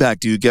of feedback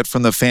do you get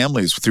from the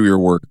families through your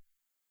work?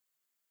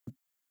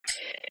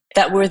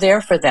 That we're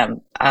there for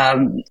them.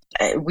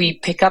 We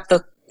pick up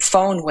the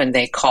phone when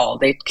they call.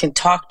 They can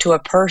talk to a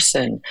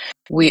person.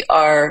 We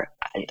are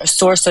a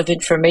source of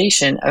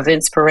information, of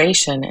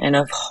inspiration, and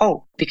of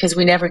hope, because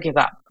we never give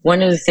up.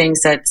 One of the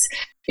things that's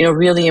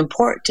really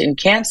important in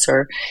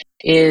cancer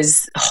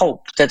is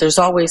hope, that there's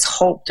always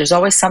hope. There's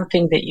always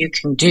something that you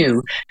can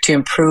do to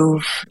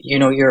improve,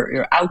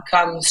 your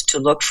outcomes, to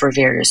look for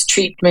various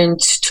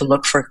treatments, to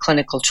look for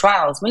clinical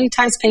trials. Many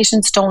times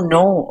patients don't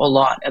know a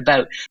lot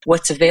about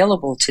what's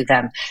available to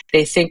them.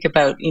 They think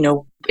about,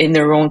 in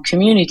their own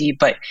community,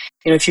 but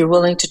if you're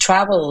willing to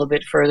travel a little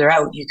bit further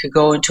out, you could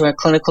go into a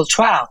clinical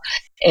trial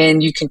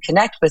and you can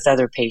connect with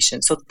other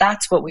patients. So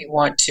that's what we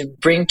want to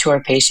bring to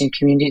our patient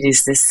community,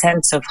 is this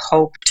sense of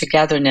hope,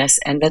 togetherness,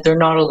 and that they're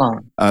not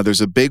alone.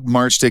 There's a big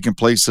march taking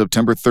place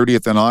September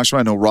 30th in Oshawa.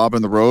 I know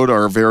Robin the Road,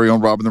 our very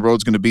own Robin the Road,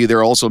 is going to be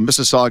there. Also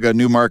Mississauga,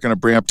 Newmarket,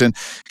 and Brampton.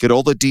 Get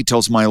all the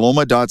details,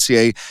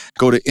 myeloma.ca.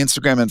 Go to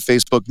Instagram and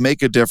Facebook.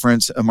 Make a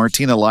difference.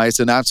 Martina Lai, it's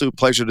an absolute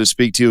pleasure to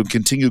speak to you, and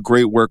continue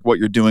great work, what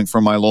you're doing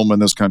for myeloma in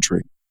this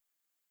country.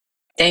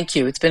 Thank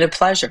you. It's been a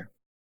pleasure.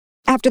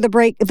 After the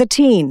break, the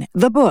teen,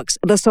 the books,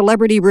 the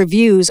celebrity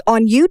reviews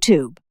on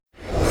YouTube.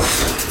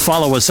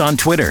 Follow us on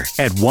Twitter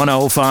at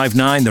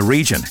 1059 The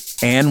Region.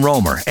 Ann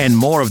Romer and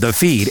more of the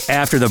feed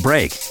after the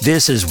break.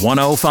 This is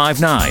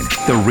 1059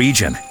 The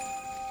Region.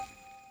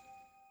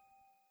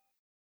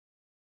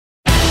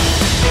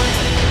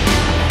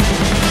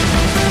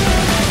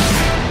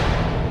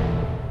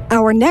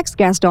 Our next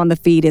guest on the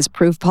feed is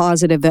proof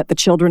positive that the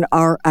children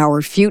are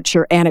our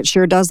future, and it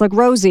sure does look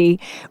rosy.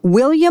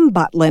 William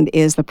Butland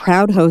is the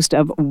proud host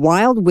of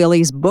Wild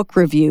Willie's book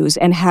reviews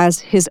and has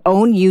his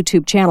own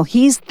YouTube channel.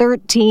 He's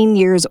 13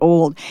 years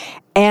old,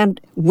 and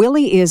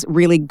Willie is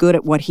really good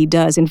at what he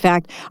does. In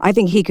fact, I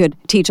think he could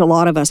teach a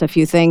lot of us a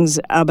few things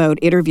about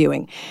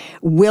interviewing.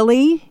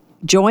 Willie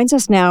joins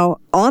us now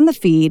on the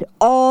feed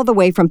all the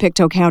way from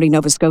Pictou County,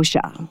 Nova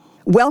Scotia.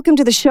 Welcome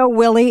to the show,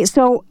 Willie.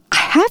 So I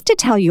have to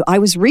tell you, I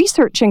was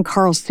researching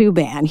Carl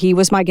Subban. He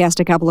was my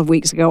guest a couple of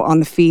weeks ago on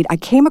the feed. I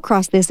came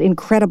across this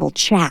incredible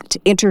chat,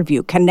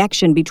 interview,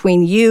 connection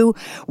between you,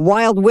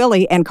 Wild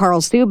Willie, and Carl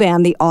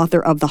Subban, the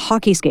author of The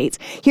Hockey Skates.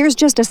 Here's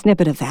just a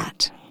snippet of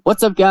that.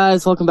 What's up,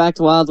 guys? Welcome back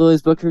to Wild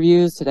Willie's Book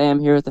Reviews. Today I'm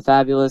here with the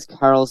fabulous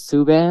Carl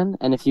Subban.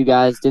 And if you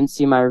guys didn't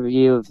see my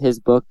review of his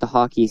book, The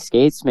Hockey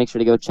Skates, make sure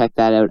to go check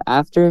that out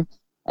after.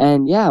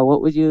 And yeah,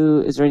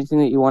 is there anything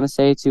that you want to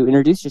say to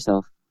introduce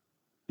yourself?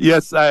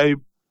 Yes, I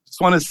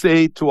just want to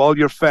say to all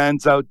your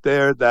fans out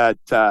there that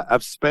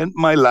I've spent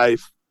my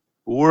life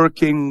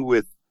working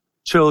with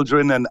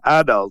children and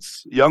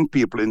adults, young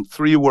people in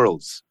 3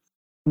 worlds.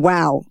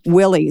 Wow,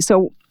 Willie.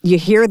 So you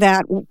hear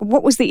that.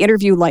 What was the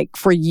interview like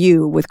for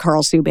you with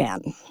Carl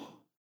Subban?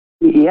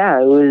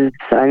 Yeah, it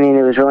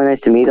was really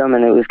nice to meet him,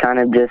 and it was kind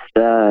of just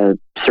a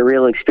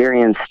surreal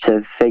experience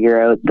to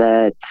figure out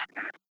that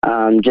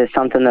just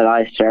something that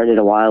I started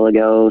a while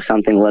ago,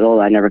 something little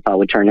I never thought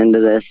would turn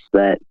into this,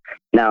 that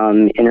now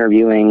I'm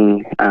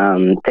interviewing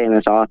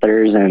famous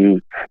authors,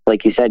 and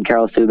like you said,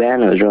 Carl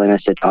Subban, it was really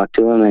nice to talk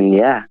to him, and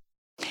yeah.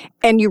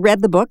 And you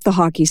read the book, The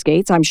Hockey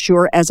Skates. I'm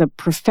sure as a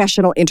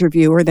professional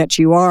interviewer that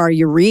you are,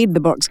 you read the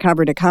books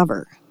cover to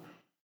cover.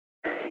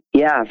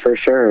 Yeah, for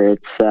sure.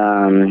 It's,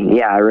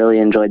 I really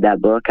enjoyed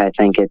that book. I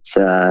think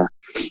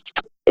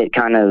it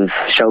kind of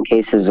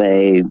showcases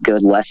a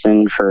good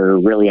lesson for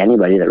really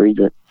anybody that reads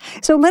it.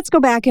 So let's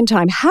go back in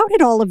time. How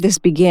did all of this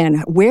begin?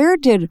 Where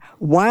did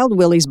Wild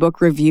Willie's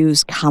book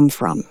reviews come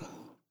from?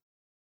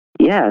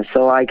 Yeah,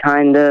 so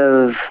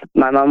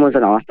my mom was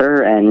an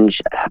author, and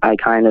I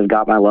kind of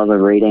got my love of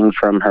reading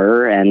from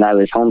her, and I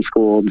was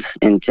homeschooled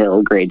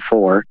until grade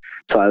 4.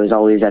 So I was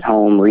always at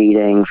home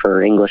reading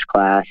for English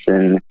class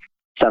and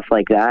stuff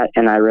like that.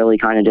 And I really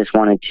kind of just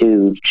wanted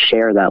to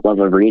share that love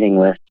of reading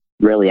with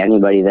really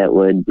anybody that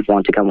would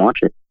want to come watch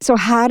it. So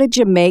how did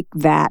you make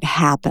that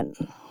happen?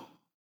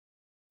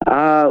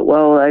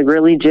 Well, I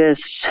really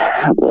just,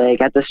 at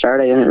the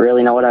start, I didn't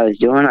really know what I was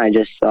doing. I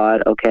just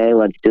thought, okay,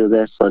 let's do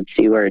this. Let's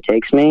see where it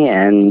takes me.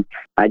 And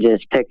I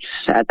just picked,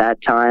 at that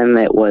time,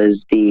 it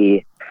was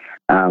the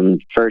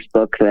first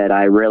book that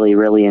I really,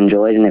 really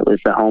enjoyed, and it was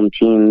the home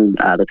team,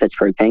 the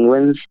Pittsburgh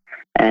Penguins.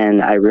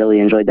 And I really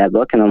enjoyed that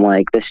book, and I'm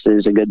like, this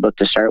is a good book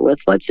to start with.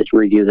 Let's just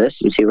review this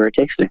and see where it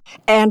takes me.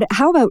 And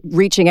how about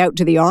reaching out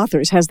to the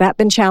authors? Has that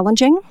been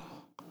challenging?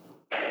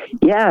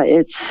 Yeah,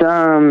 it's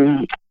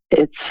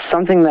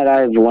something that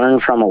I've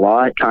learned from a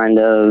lot, kind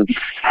of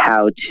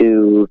how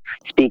to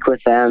speak with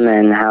them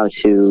and how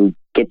to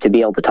get to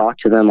be able to talk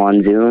to them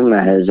on Zoom,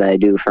 as I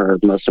do for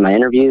most of my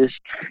interviews.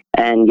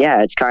 And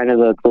yeah, it's kind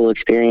of a cool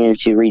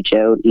experience. You reach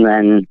out, and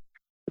then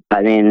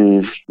I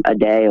mean, a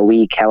day, a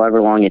week,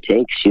 however long it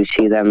takes, you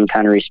see them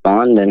kind of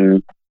respond,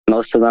 and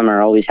most of them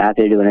are always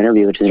happy to do an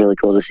interview, which is really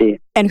cool to see.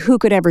 And who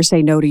could ever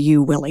say no to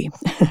you, Willie?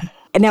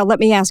 And now let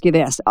me ask you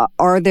this.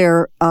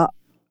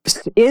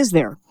 Is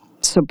there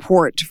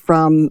support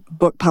from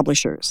book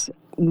publishers?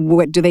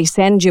 Do they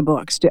send you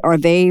books? Do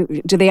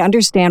they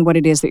understand what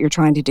it is that you're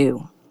trying to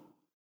do?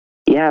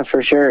 Yeah,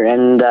 for sure.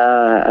 And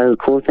a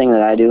cool thing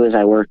that I do is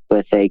I work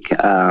with a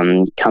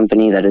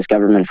company that is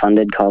government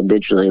funded called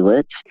Digitally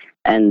Lit,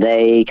 and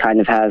they kind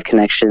of have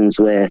connections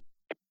with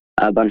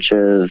a bunch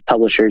of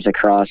publishers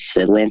across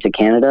Atlantic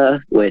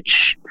Canada,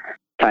 which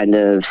kind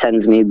of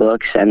sends me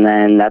books. And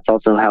then that's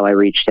also how I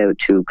reached out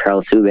to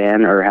Carl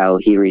Subban, or how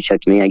he reached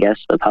out to me, I guess.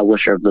 The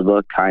publisher of the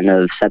book kind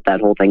of set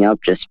that whole thing up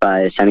just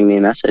by sending me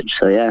a message.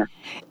 So, yeah.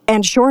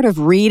 And short of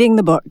reading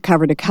the book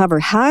cover to cover,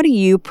 how do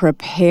you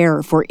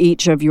prepare for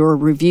each of your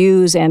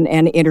reviews and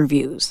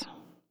interviews?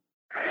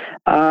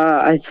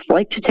 I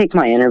like to take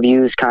my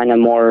interviews kind of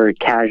more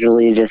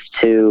casually, just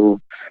to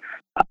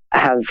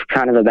have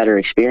kind of a better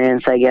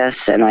experience, I guess.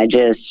 And I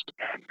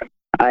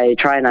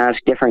try and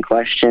ask different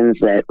questions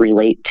that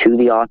relate to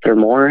the author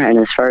more. And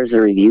as far as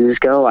the reviews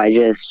go, I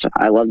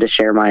love to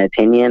share my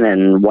opinion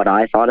and what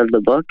I thought of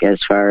the book, as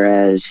far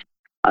as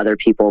other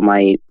people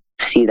might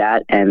see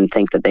that and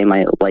think that they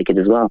might like it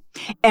as well.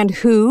 And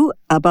who,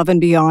 above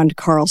and beyond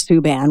Carl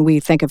Subban,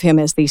 we think of him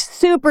as the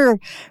super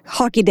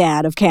hockey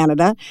dad of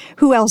Canada,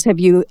 who else have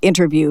you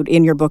interviewed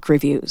in your book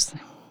reviews?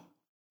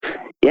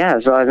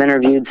 Yeah, so I've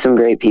interviewed some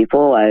great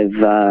people. I've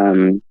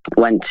done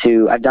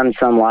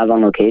some live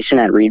on location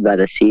at Read by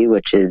the Sea,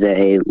 which is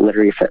a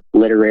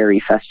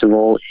literary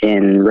festival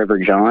in River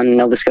John,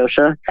 Nova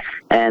Scotia.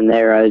 And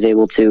there I was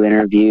able to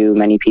interview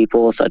many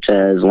people, such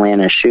as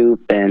Lana Shoup.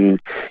 And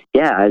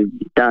yeah, I've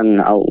done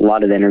a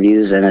lot of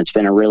interviews, and it's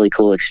been a really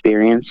cool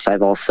experience.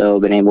 I've also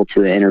been able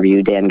to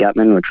interview Dan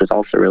Gutman, which was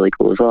also really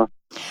cool as well.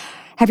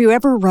 Have you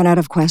ever run out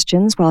of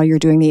questions while you're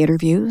doing the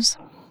interviews?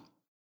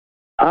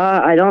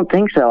 I don't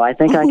think so. I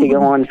think I could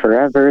go on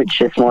forever. It's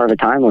just more of a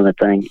time limit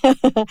thing.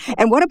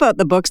 And what about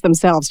the books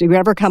themselves? Do you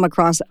ever come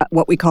across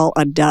what we call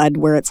a dud,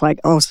 where it's like,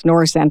 oh,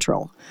 Snore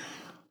Central?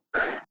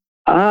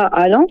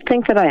 I don't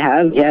think that I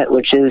have yet,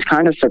 which is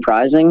kind of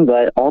surprising,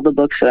 but all the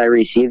books that I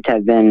received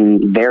have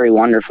been very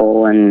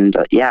wonderful, and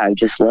yeah, I've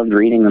just loved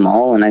reading them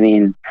all. And I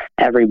mean,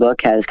 every book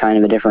has kind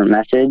of a different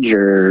message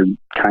or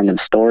kind of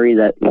story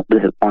that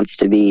wants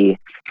to be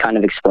kind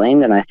of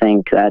explained, and I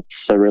think that's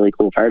a really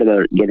cool part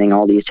about getting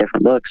all these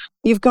different books.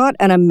 You've got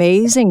an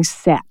amazing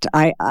set.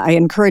 I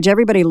encourage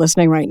everybody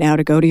listening right now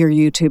to go to your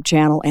YouTube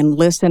channel and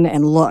listen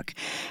and look.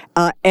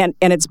 And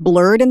it's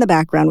blurred in the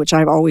background, which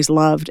I've always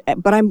loved,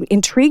 but I'm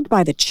intrigued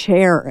by the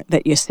chair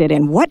that you sit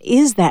in. What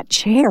is that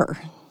chair?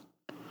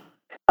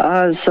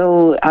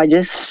 So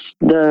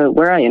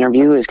where I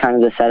interview is kind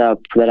of the setup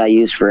that I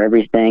use for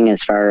everything, as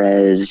far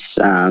as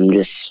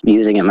just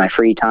using it in my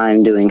free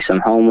time, doing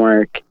some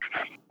homework.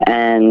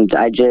 And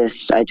I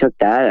took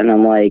that, and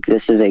I'm like,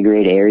 this is a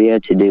great area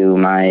to do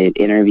my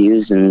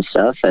interviews and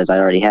stuff, as I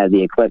already have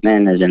the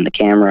equipment, as in the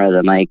camera,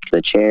 the mic,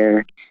 the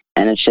chair.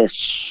 And it's just,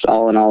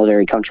 all in all, a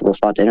very comfortable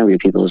spot to interview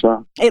people as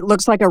well. It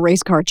looks like a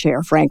race car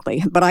chair,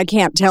 frankly, but I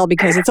can't tell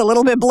because it's a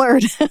little bit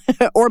blurred.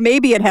 Or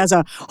maybe it has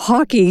a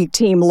hockey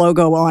team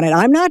logo on it.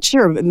 I'm not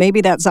sure.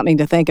 Maybe that's something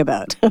to think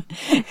about.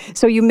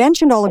 So you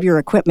mentioned all of your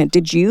equipment.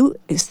 Did you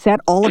set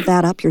all of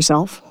that up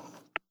yourself?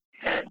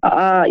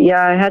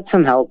 Yeah, I had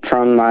some help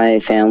from my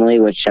family,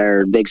 which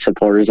are big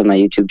supporters of my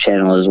YouTube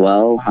channel as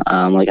well.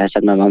 Like I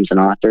said, my mom's an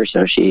author,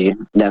 so she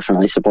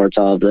definitely supports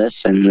all of this,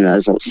 and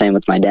the same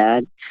with my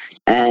dad.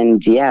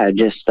 And yeah,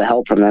 just the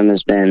help from them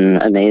has been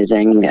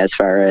amazing, as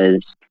far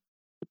as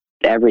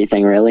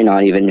everything, really,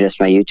 not even just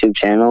my YouTube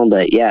channel.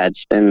 But yeah,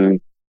 it's been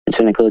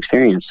a cool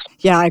experience.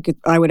 Yeah,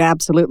 I would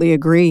absolutely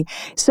agree.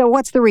 So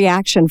what's the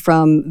reaction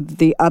from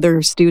the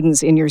other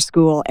students in your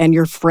school and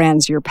your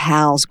friends, your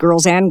pals,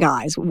 girls and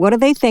guys? What do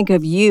they think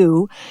of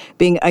you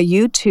being a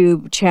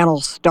YouTube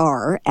channel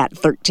star at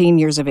 13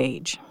 years of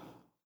age?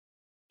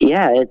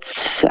 Yeah,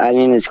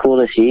 it's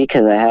cool to see,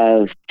 because I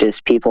have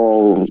just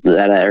people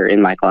that are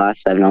in my class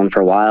that I've known for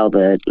a while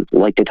that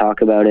like to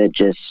talk about it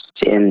just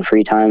in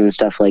free time and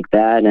stuff like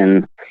that.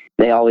 And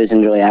they always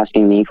enjoy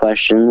asking me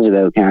questions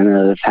about kind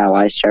of how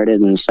I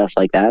started and stuff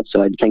like that.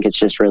 So I think it's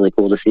just really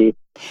cool to see.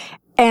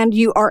 And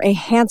you are a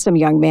handsome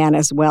young man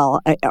as well.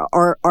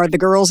 Are the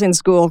girls in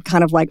school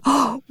kind of like,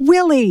 oh,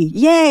 Willie,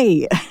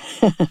 yay?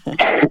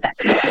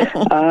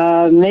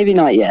 Maybe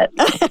not yet.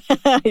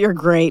 You're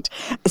great.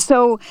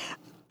 So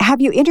have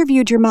you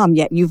interviewed your mom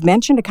yet? You've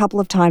mentioned a couple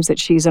of times that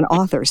she's an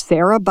author,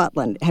 Sarah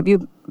Butland. Have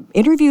you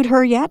interviewed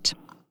her yet?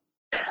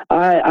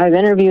 I've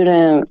interviewed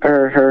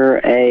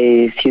her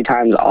a few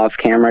times off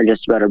camera,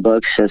 just about her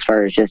books, as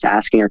far as just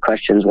asking her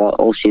questions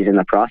while she's in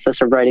the process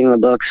of writing the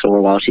books or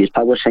while she's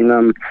publishing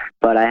them.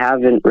 But I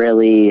haven't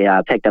really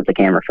picked up the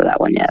camera for that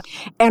one yet.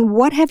 And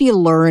what have you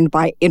learned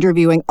by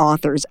interviewing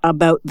authors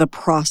about the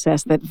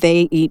process that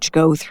they each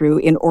go through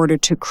in order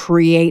to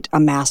create a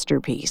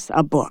masterpiece,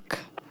 a book?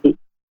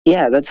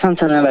 Yeah, that's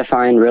something that I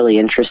find really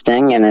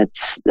interesting. And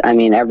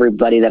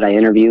everybody that I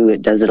interview,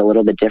 it does it a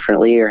little bit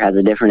differently or has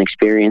a different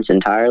experience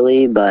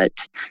entirely. But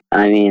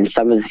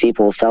some of the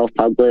people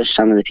self-publish,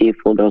 some of the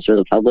people go through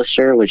the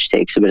publisher, which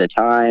takes a bit of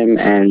time.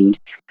 And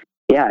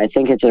yeah, I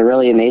think it's a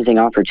really amazing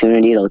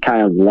opportunity to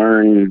kind of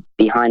learn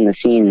behind the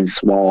scenes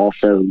while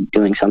also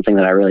doing something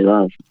that I really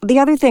love. The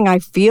other thing I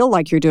feel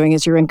like you're doing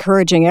is you're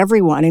encouraging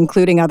everyone,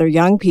 including other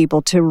young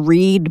people, to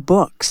read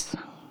books.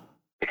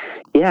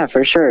 Yeah,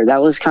 for sure.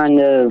 That was kind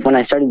of, when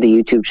I started the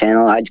YouTube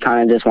channel, I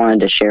kind of just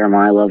wanted to share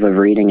my love of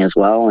reading as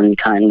well and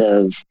kind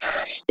of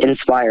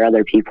inspire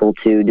other people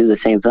to do the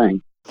same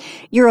thing.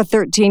 You're a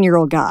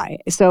 13-year-old guy.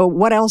 So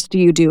what else do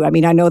you do? I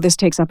know this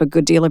takes up a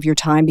good deal of your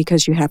time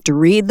because you have to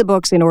read the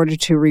books in order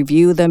to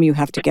review them. You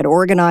have to get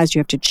organized. You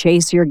have to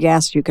chase your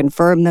guests. You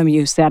confirm them.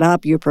 You set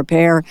up. You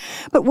prepare.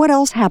 But what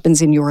else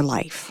happens in your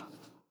life?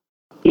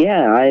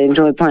 Yeah, I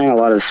enjoy playing a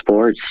lot of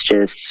sports,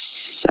 just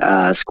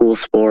school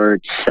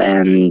sports,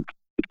 and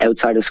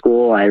outside of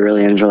school, I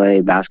really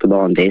enjoy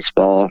basketball and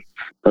baseball.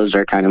 Those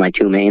are kind of my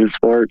two main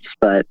sports,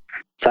 but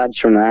aside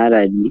from that,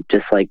 I'd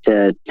just like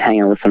to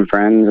hang out with some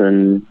friends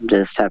and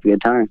just have a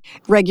good time.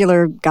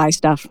 Regular guy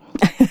stuff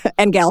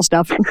and gal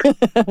stuff.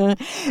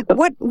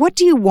 What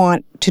do you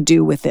want to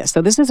do with this?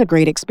 So this is a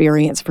great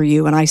experience for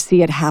you, and I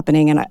see it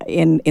happening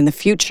in the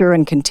future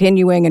and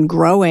continuing and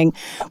growing.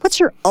 What's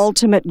your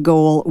ultimate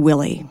goal,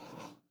 Willie?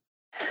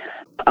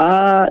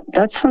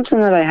 That's something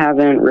that I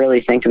haven't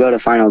really think about a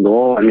final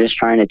goal. I'm just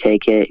trying to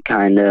take it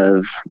kind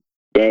of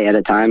day at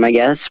a time, I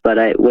guess, but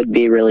it would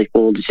be really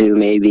cool to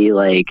maybe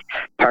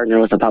partner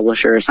with a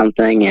publisher or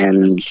something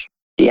and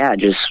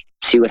just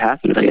see what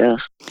happens, I guess.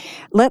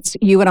 Let's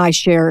you and I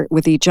share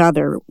with each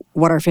other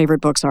what our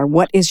favorite books are.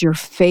 What is your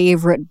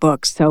favorite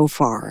book so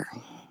far?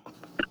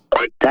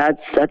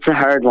 That's a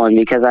hard one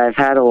because I've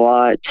had a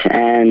lot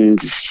sent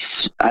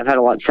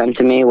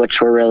to me, which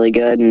were really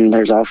good, and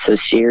there's also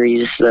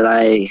series that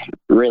I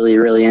really,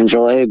 really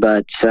enjoy,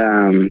 but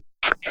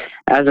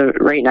as of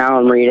right now,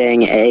 I'm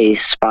reading a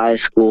spy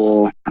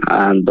school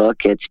book.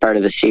 It's part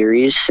of a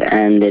series,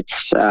 and it's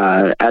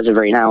as of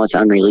right now, it's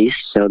unreleased.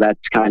 So that's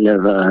kind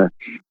of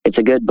it's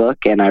a good book,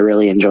 and I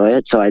really enjoy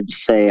it. So I'd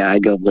say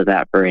I'd go with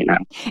that for right now.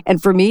 And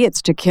for me,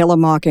 it's To Kill a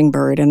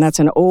Mockingbird, and that's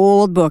an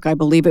old book. I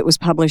believe it was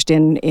published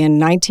in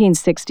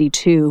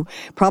 1962,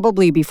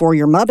 probably before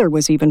your mother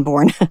was even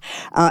born.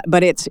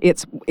 But it's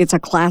a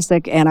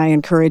classic, and I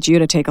encourage you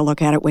to take a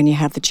look at it when you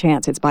have the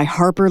chance. It's by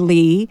Harper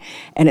Lee,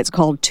 and it's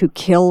called To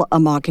Kill a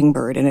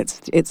Mockingbird, and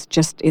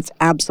it's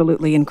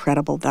absolutely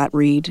incredible, that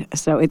read.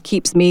 So it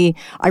keeps me,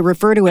 I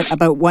refer to it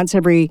about once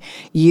every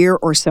year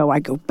or so. I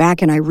go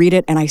back and I read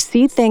it, and I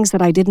see things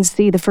that I didn't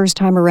see the first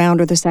time around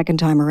or the second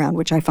time around,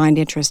 which I find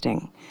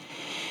interesting.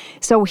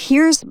 So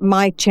here's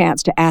my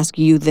chance to ask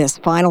you this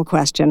final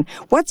question.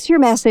 What's your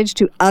message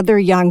to other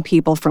young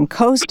people from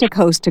coast to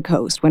coast to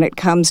coast when it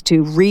comes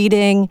to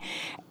reading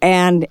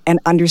and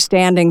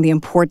understanding the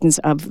importance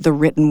of the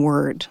written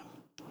word?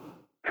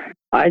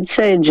 I'd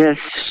say just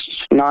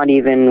not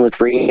even with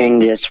reading,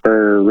 just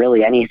for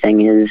really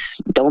anything, is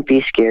don't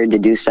be scared to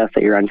do stuff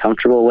that you're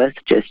uncomfortable with,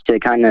 just to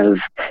kind of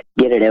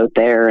get it out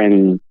there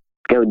and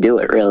go do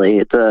it, really.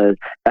 It's the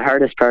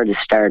hardest part is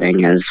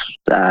starting, is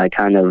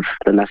kind of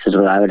the message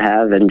that I would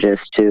have, and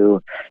just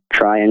to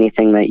try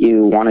anything that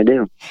you want to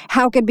do.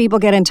 How can people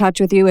get in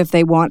touch with you if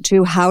they want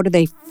to? How do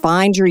they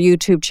find your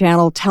YouTube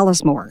channel? Tell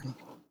us more.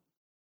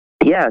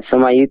 Yeah, so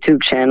my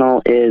YouTube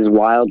channel is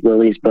Wild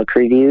Willie's Book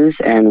Reviews,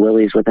 and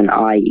Willie's with an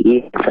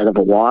I-E instead of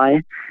a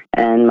Y.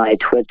 And my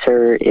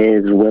Twitter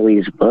is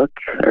Willie's Book,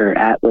 or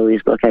at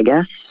Willie's Book, I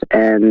guess.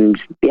 And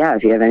yeah,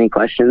 if you have any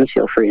questions,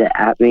 feel free to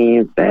at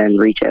me and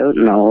reach out,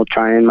 and I'll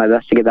try my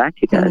best to get back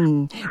to you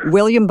guys.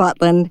 William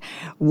Butland,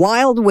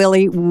 Wild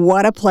Willie,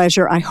 what a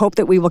pleasure. I hope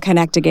that we will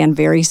connect again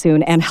very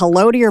soon. And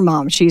hello to your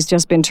mom. She's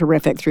just been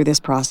terrific through this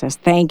process.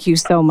 Thank you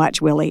so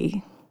much,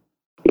 Willie.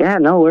 Yeah,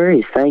 no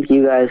worries. Thank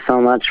you guys so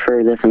much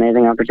for this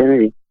amazing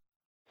opportunity.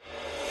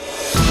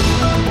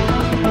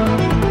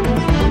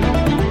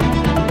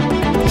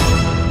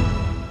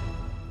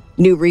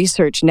 New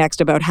research next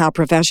about how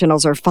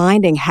professionals are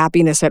finding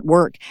happiness at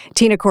work.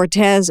 Tina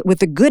Cortez with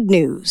the good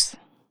news.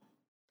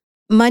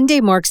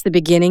 Monday marks the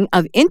beginning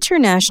of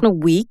International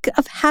Week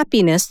of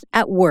Happiness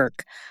at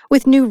Work.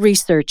 With new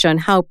research on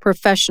how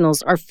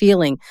professionals are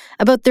feeling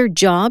about their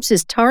jobs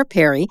is Tara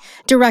Perry,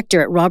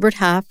 director at Robert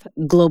Half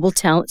Global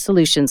Talent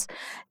Solutions.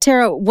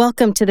 Tara,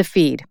 welcome to the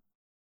feed.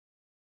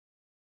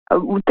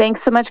 Thanks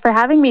so much for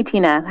having me,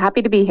 Tina.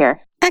 Happy to be here.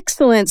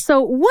 Excellent.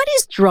 So what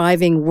is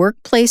driving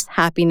workplace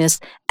happiness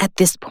at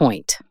this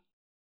point?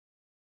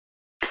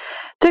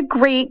 It's a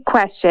great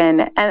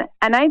question. And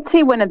I'd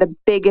say one of the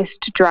biggest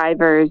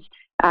drivers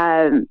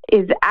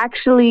is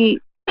actually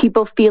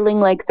people feeling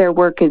like their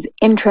work is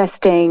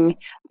interesting,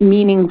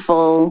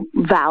 meaningful,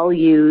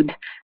 valued,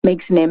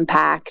 makes an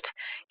impact.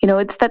 You know,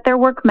 it's that their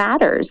work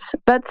matters.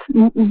 That's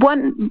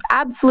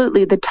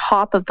absolutely the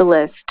top of the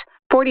list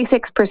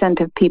 46%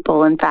 of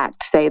people, in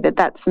fact, say that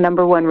that's the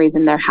number one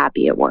reason they're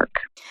happy at work.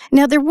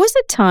 Now, there was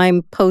a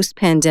time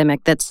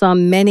post-pandemic that saw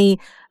many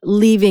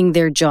leaving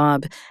their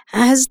job.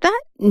 Has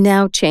that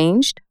now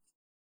changed?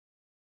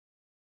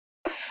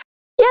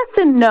 Yes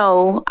and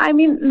no. I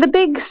mean, the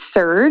big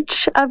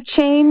surge of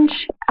change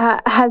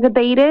has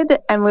abated,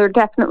 and we're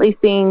definitely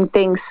seeing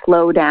things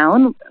slow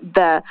down.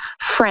 The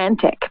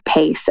frantic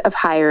pace of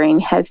hiring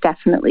has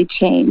definitely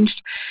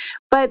changed.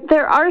 But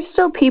there are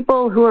still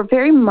people who are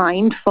very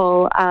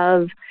mindful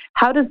of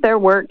how does their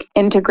work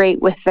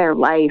integrate with their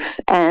life,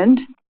 and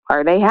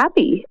are they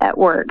happy at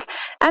work?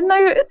 And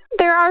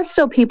there are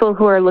still people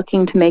who are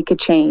looking to make a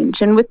change.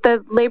 And with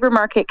the labor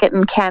market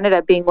in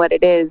Canada being what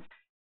it is,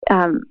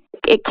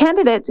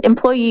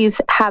 employees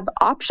have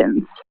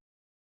options.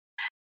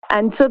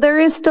 And so there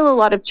is still a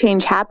lot of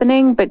change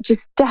happening, but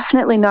just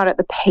definitely not at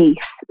the pace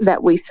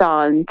that we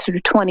saw in sort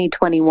of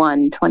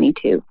 2021,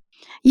 22.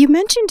 You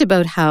mentioned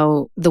about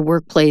how the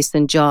workplace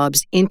and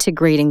jobs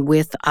integrating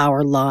with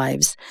our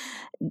lives.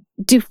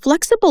 Do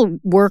flexible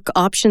work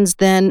options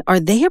then, are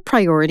they a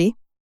priority?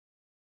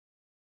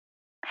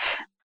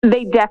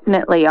 They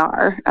definitely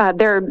are.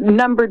 They're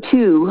number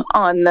 2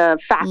 on the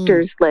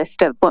factors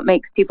list of what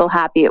makes people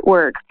happy at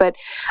work. But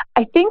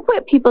I think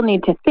what people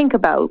need to think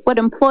about, what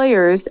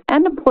employers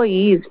and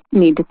employees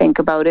need to think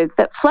about, is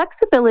that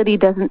flexibility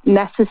doesn't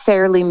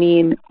necessarily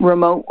mean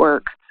remote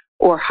work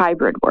or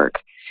hybrid work.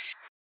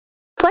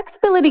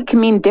 Flexibility can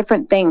mean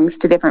different things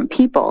to different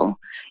people.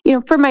 You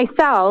know, for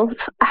myself,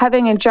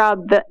 having a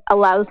job that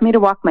allows me to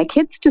walk my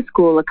kids to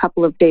school a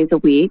couple of days a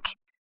week,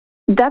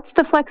 that's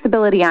the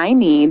flexibility I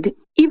need,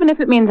 even if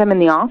it means I'm in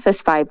the office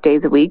 5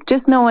 days a week.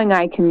 Just knowing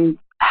I can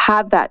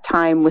have that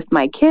time with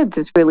my kids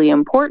is really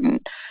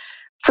important.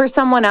 For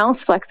someone else,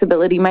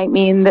 flexibility might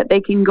mean that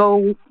they can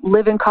go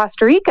live in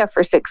Costa Rica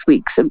for 6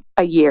 weeks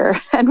a year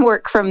and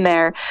work from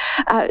there.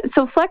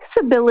 So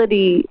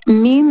flexibility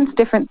means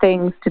different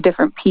things to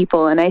different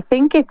people, and I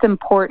think it's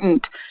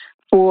important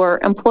for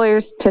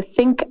employers to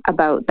think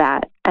about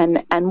that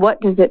and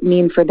what does it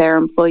mean for their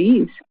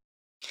employees.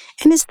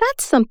 And is that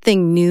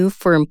something new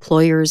for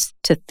employers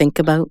to think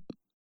about?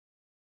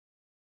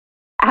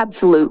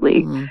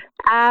 Absolutely.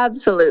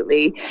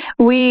 Absolutely.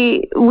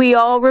 We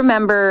all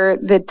remember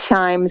the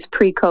times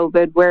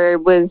pre-COVID where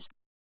it was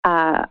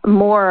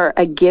more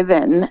a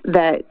given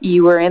that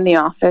you were in the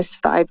office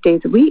 5 days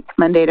a week,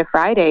 Monday to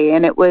Friday,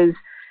 and it was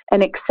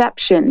an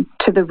exception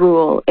to the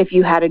rule if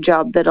you had a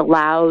job that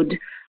allowed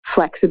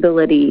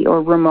flexibility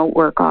or remote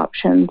work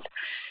options.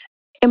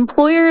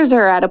 Employers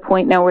are at a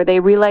point now where they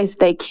realize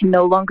they can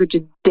no longer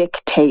just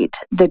dictate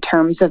the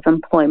terms of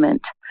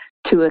employment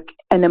to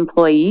an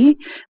employee,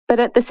 but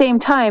at the same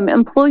time,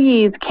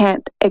 employees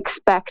can't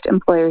expect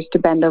employers to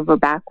bend over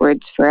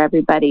backwards for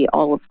everybody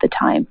all of the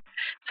time.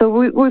 So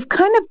we've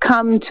kind of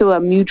come to a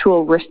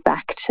mutual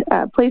respect,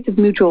 a place of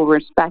mutual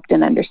respect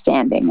and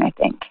understanding, I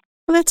think.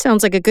 Well, that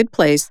sounds like a good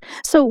place.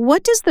 So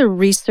what does the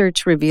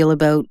research reveal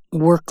about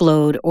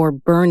workload or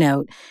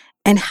burnout,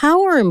 and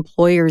how are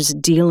employers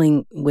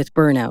dealing with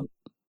burnout?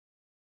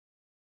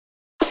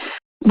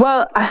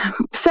 Well,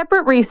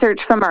 separate research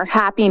from our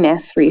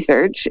happiness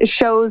research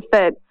shows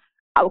that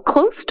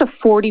close to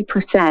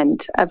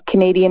 40% of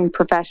Canadian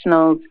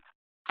professionals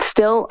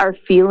still are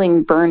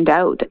feeling burned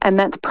out, and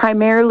that's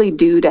primarily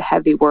due to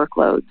heavy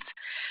workloads.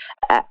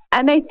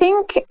 And I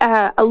think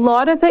a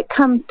lot of it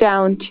comes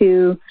down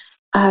to,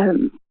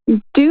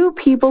 do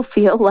people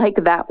feel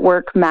like that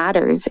work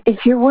matters?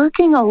 If you're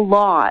working a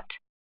lot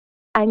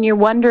and you're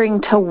wondering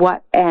to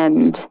what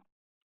end,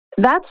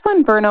 that's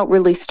when burnout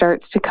really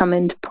starts to come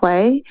into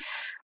play.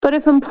 But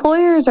if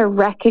employers are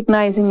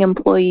recognizing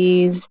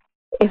employees,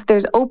 if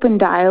there's open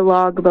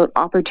dialogue about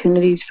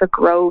opportunities for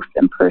growth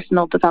and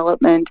personal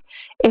development,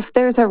 if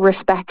there's a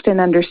respect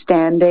and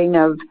understanding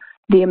of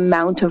the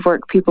amount of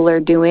work people are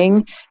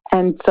doing,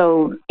 and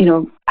so,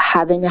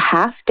 having a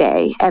half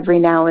day every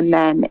now and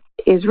then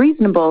is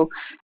reasonable,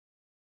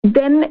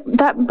 then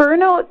that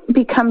burnout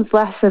becomes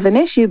less of an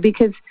issue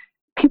because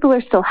people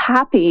are still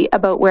happy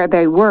about where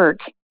they work,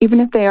 even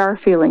if they are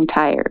feeling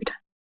tired.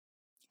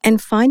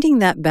 And finding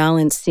that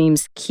balance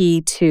seems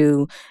key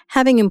to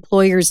having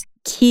employers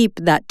keep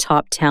that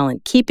top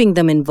talent, keeping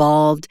them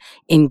involved,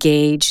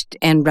 engaged,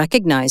 and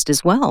recognized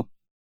as well.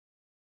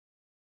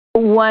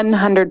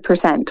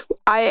 100%.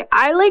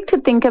 I like to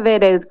think of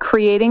it as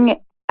creating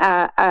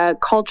a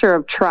culture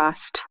of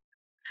trust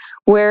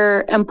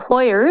where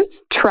employers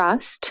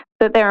trust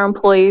that their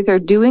employees are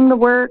doing the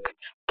work,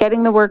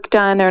 getting the work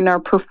done, and are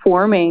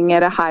performing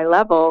at a high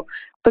level.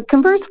 But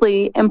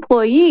conversely,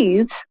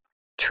 employees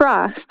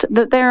trust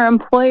that their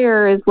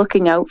employer is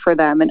looking out for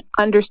them and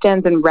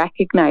understands and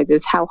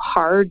recognizes how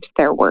hard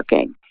they're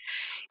working.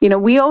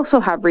 We also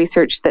have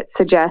research that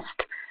suggests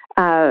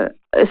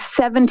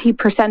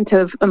 70%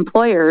 of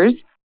employees,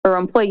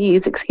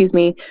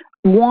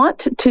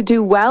 want to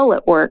do well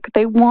at work.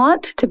 They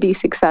want to be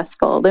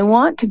successful. They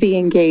want to be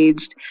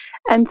engaged.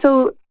 And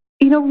so,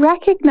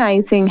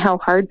 recognizing how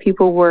hard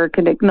people work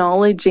and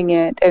acknowledging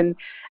it and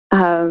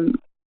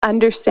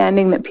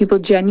understanding that people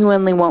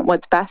genuinely want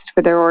what's best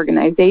for their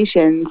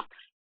organizations,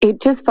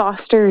 it just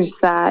fosters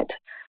that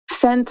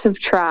sense of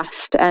trust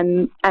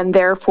and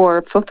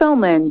therefore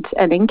fulfillment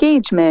and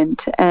engagement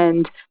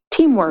and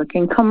teamwork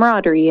and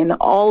camaraderie and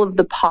all of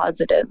the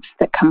positives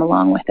that come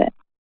along with it.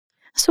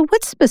 So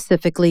what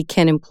specifically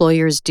can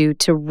employers do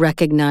to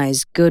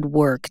recognize good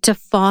work, to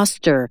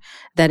foster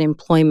that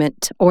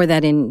employment or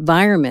that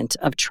environment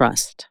of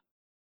trust?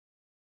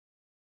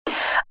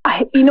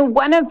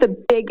 One of the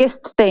biggest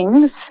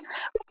things,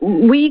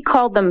 we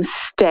call them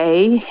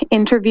stay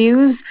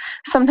interviews.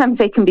 Sometimes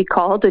they can be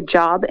called a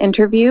job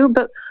interview,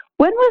 but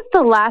when was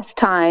the last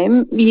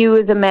time you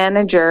as a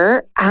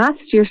manager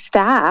asked your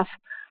staff,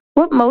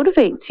 what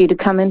motivates you to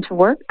come into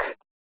work?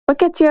 What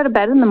gets you out of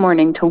bed in the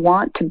morning to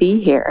want to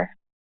be here?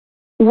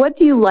 What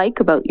do you like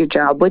about your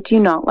job? What do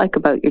you not like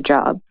about your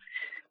job?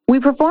 We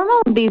perform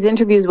all of these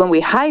interviews when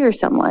we hire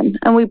someone,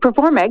 and we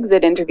perform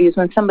exit interviews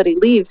when somebody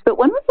leaves. But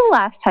when was the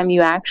last time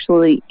you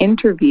actually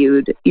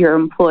interviewed your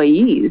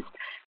employees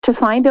to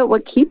find out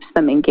what keeps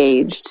them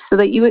engaged so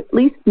that you at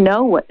least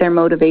know what their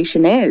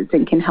motivation is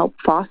and can help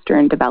foster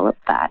and develop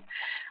that?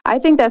 I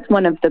think that's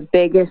one of the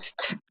biggest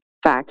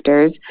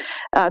factors.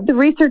 The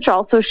research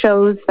also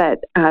shows that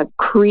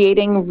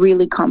creating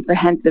really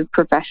comprehensive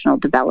professional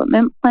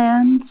development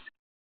plans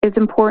is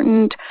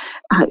important.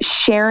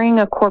 Sharing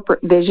a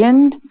corporate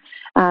vision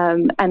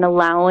and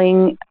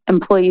allowing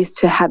employees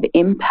to have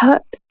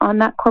input on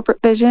that corporate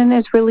vision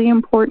is really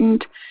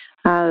important.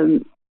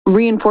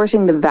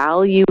 Reinforcing the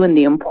value and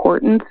the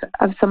importance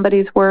of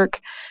somebody's work.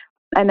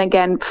 And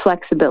again,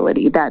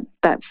 flexibility,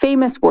 that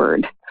famous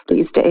word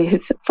these days.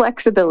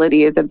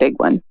 Flexibility is a big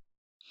one.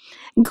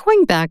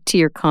 Going back to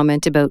your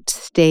comment about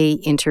stay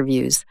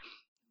interviews,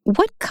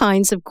 what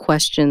kinds of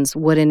questions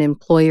would an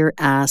employer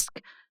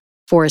ask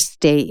for a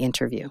stay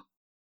interview?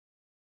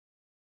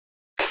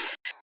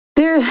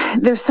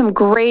 There's some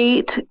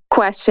great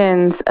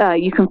questions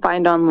you can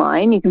find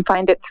online. You can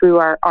find it through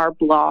our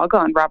blog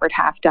on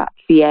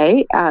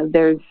roberthalf.ca.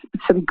 There's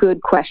some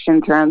good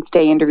questions around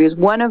stay interviews.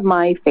 One of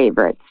my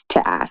favorites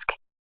to ask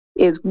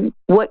is,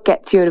 what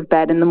gets you out of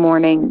bed in the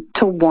morning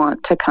to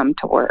want to come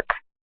to work?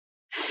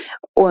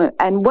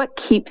 And what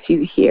keeps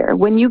you here?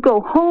 When you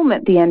go home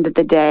at the end of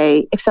the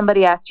day, if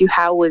somebody asks you,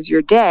 how was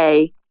your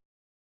day?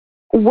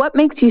 What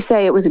makes you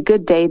say it was a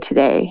good day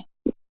today?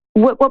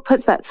 What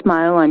puts that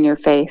smile on your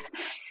face?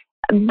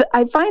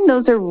 I find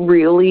those are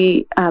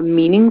really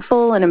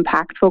meaningful and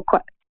impactful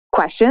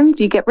questions.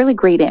 You get really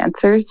great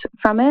answers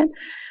from it.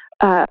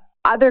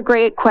 Other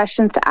great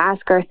questions to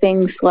ask are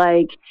things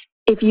like,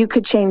 if you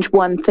could change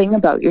one thing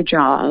about your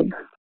job,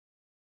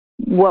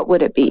 what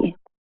would it be?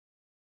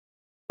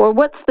 Or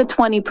what's the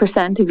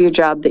 20% of your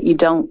job that you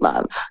don't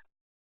love?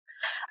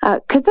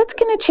 Because that's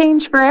going to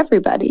change for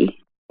everybody.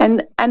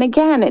 And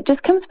again, it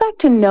just comes back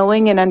to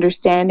knowing and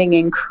understanding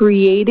and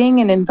creating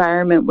an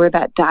environment where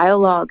that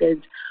dialogue is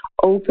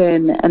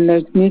open and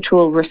there's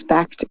mutual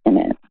respect in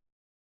it.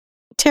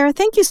 Tara,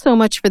 thank you so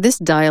much for this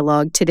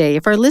dialogue today.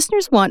 If our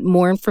listeners want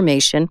more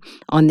information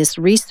on this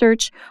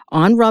research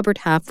on Robert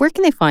Half, where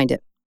can they find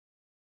it?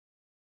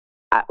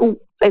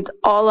 It's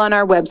all on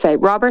our website,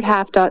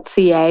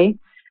 roberthalf.ca.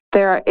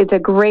 It's a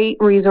great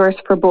resource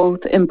for both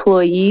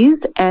employees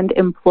and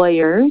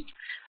employers.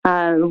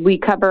 We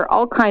cover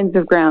all kinds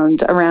of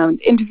ground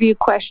around interview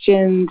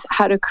questions,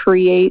 how to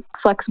create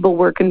flexible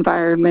work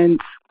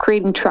environments,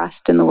 creating trust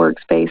in the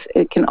workspace.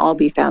 It can all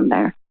be found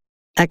there.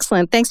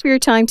 Excellent. Thanks for your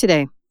time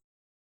today.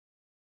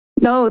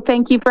 No,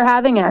 thank you for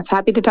having us.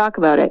 Happy to talk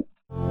about it.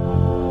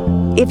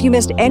 If you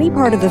missed any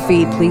part of the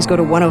feed, please go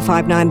to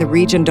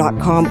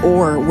 1059theregion.com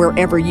or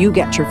wherever you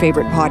get your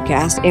favorite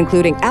podcasts,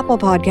 including Apple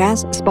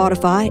Podcasts,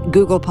 Spotify,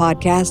 Google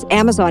Podcasts,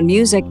 Amazon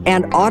Music,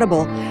 and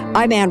Audible.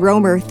 I'm Ann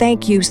Romer.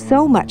 Thank you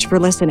so much for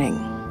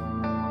listening.